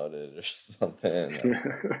I downloaded or something.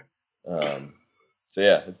 So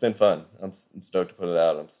yeah, it's been fun. I'm stoked to put it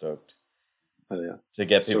out. I'm stoked to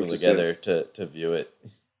get people together to view it.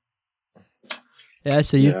 Yeah,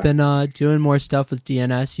 so you've been doing more stuff with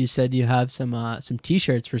DNS. You said you have some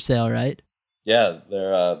T-shirts for sale, right? Yeah,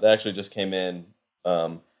 they actually just came in.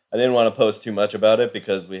 I didn't want to post too much about it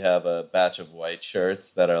because we have a batch of white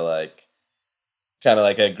shirts that are like kind of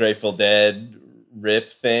like a Grateful Dead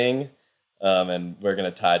rip thing, and we're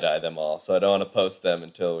gonna tie-dye them all. So I don't want to post them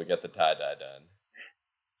until we get the tie-dye done.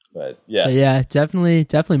 But yeah, so yeah,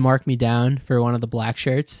 definitely mark me down for one of the black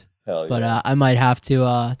shirts. Hell yeah. But I might have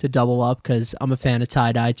to double up because I'm a fan of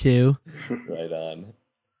tie-dye too. Right on.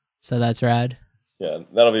 So that's rad. Yeah,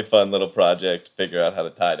 that'll be a fun little project. Figure out how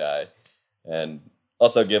to tie-dye, and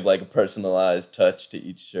also give like a personalized touch to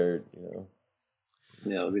each shirt.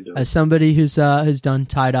 Yeah, that'll be dope. As somebody who's done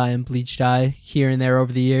tie-dye and bleach dye here and there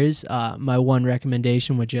over the years, my one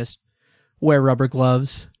recommendation would just wear rubber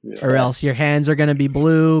gloves, or else your hands are gonna be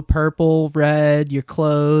blue, purple, red. Your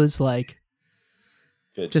clothes, like,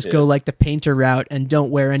 go like the painter route, and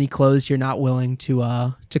don't wear any clothes you're not willing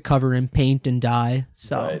to cover in paint and dye.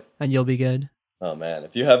 So, and you'll be good. Oh man,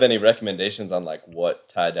 if you have any recommendations on like what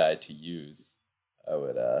tie-dye to use, I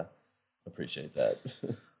would appreciate that.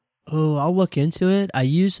 Oh, I'll look into it. I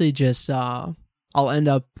usually just I'll end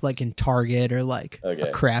up like in Target or like a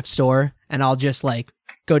craft store, and I'll just like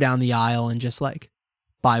go down the aisle and just like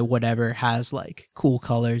buy whatever has like cool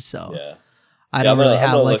colors. So I don't really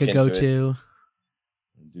have like a go-to.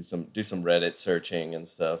 Do some Reddit searching and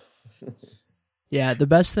stuff. Yeah, the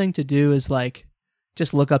best thing to do is like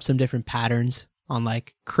just look up some different patterns on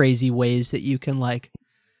like crazy ways that you can like,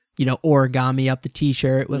 origami up the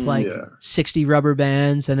t-shirt with like 60 rubber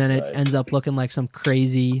bands, and then it ends up looking like some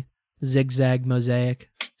crazy zigzag mosaic.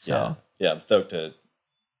 So yeah, I'm stoked to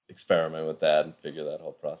experiment with that and figure that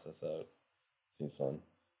whole process out. Seems fun.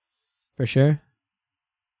 For sure.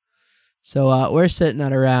 So we're sitting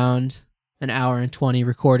at around an hour and 20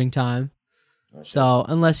 recording time. Okay. So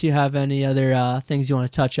unless you have any other things you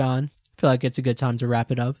want to touch on, I feel like it's a good time to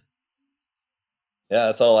wrap it up. Yeah,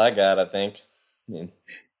 that's all I got, I think. I mean,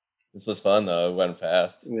 this was fun though. It went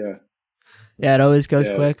fast. Yeah. Yeah, it always goes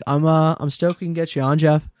quick. I'm stoked we can get you on,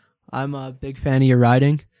 Jeff. I'm a big fan of your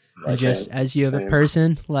riding, and just as you have a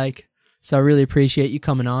person, like, so I really appreciate you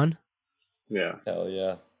coming on. Yeah. Hell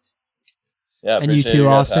yeah. Yeah, and you too,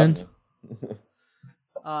 Austin.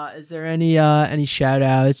 Is there any shout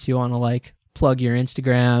outs you want to like plug your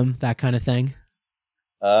Instagram, that kind of thing?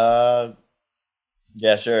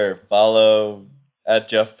 Yeah, sure. Follow at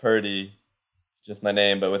Jeff Purdy. It's just my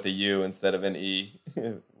name, but with a U instead of an E.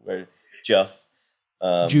 Where Jeff.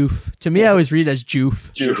 Joof. To me, I always read as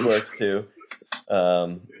Joof. Joof works too.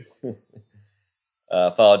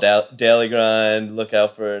 Follow Daily Grind. Look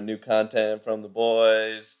out for new content from the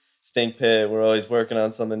boys. Stink Pit, we're always working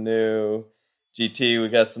on something new. GT, we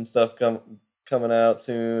got some stuff coming out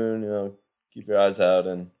soon. You know, keep your eyes out.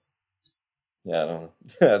 And yeah, I don't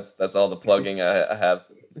know. That's all the plugging I have.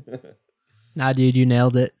 Nah, dude, you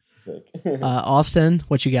nailed it. Sick. Austin,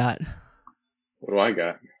 what you got? What do I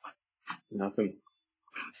got? Nothing.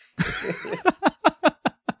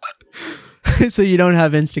 So you don't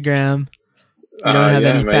have Instagram. You don't have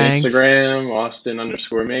any my thanks. Instagram,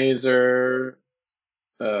 Austin_Mazer.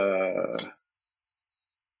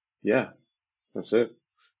 Yeah, that's it.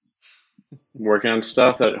 Working on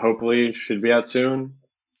stuff that hopefully should be out soon.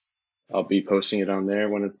 I'll be posting it on there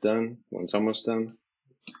when it's done, when it's almost done.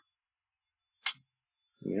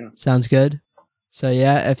 Yeah. Sounds good. So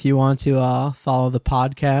yeah, if you want to follow the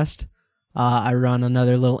podcast, I run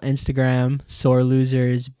another little Instagram, Sore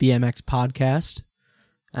Losers BMX Podcast.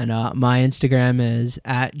 And my Instagram is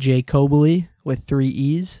 @jcobley with 3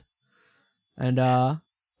 E's. And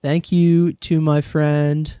thank you to my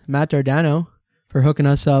friend Matt Dardano for hooking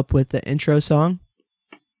us up with the intro song.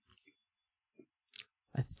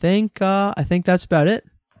 I think that's about it.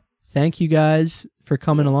 Thank you guys for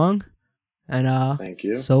coming along. And thank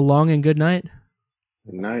you. So long and good night.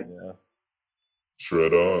 Good night. Yeah.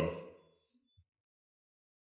 Shred on.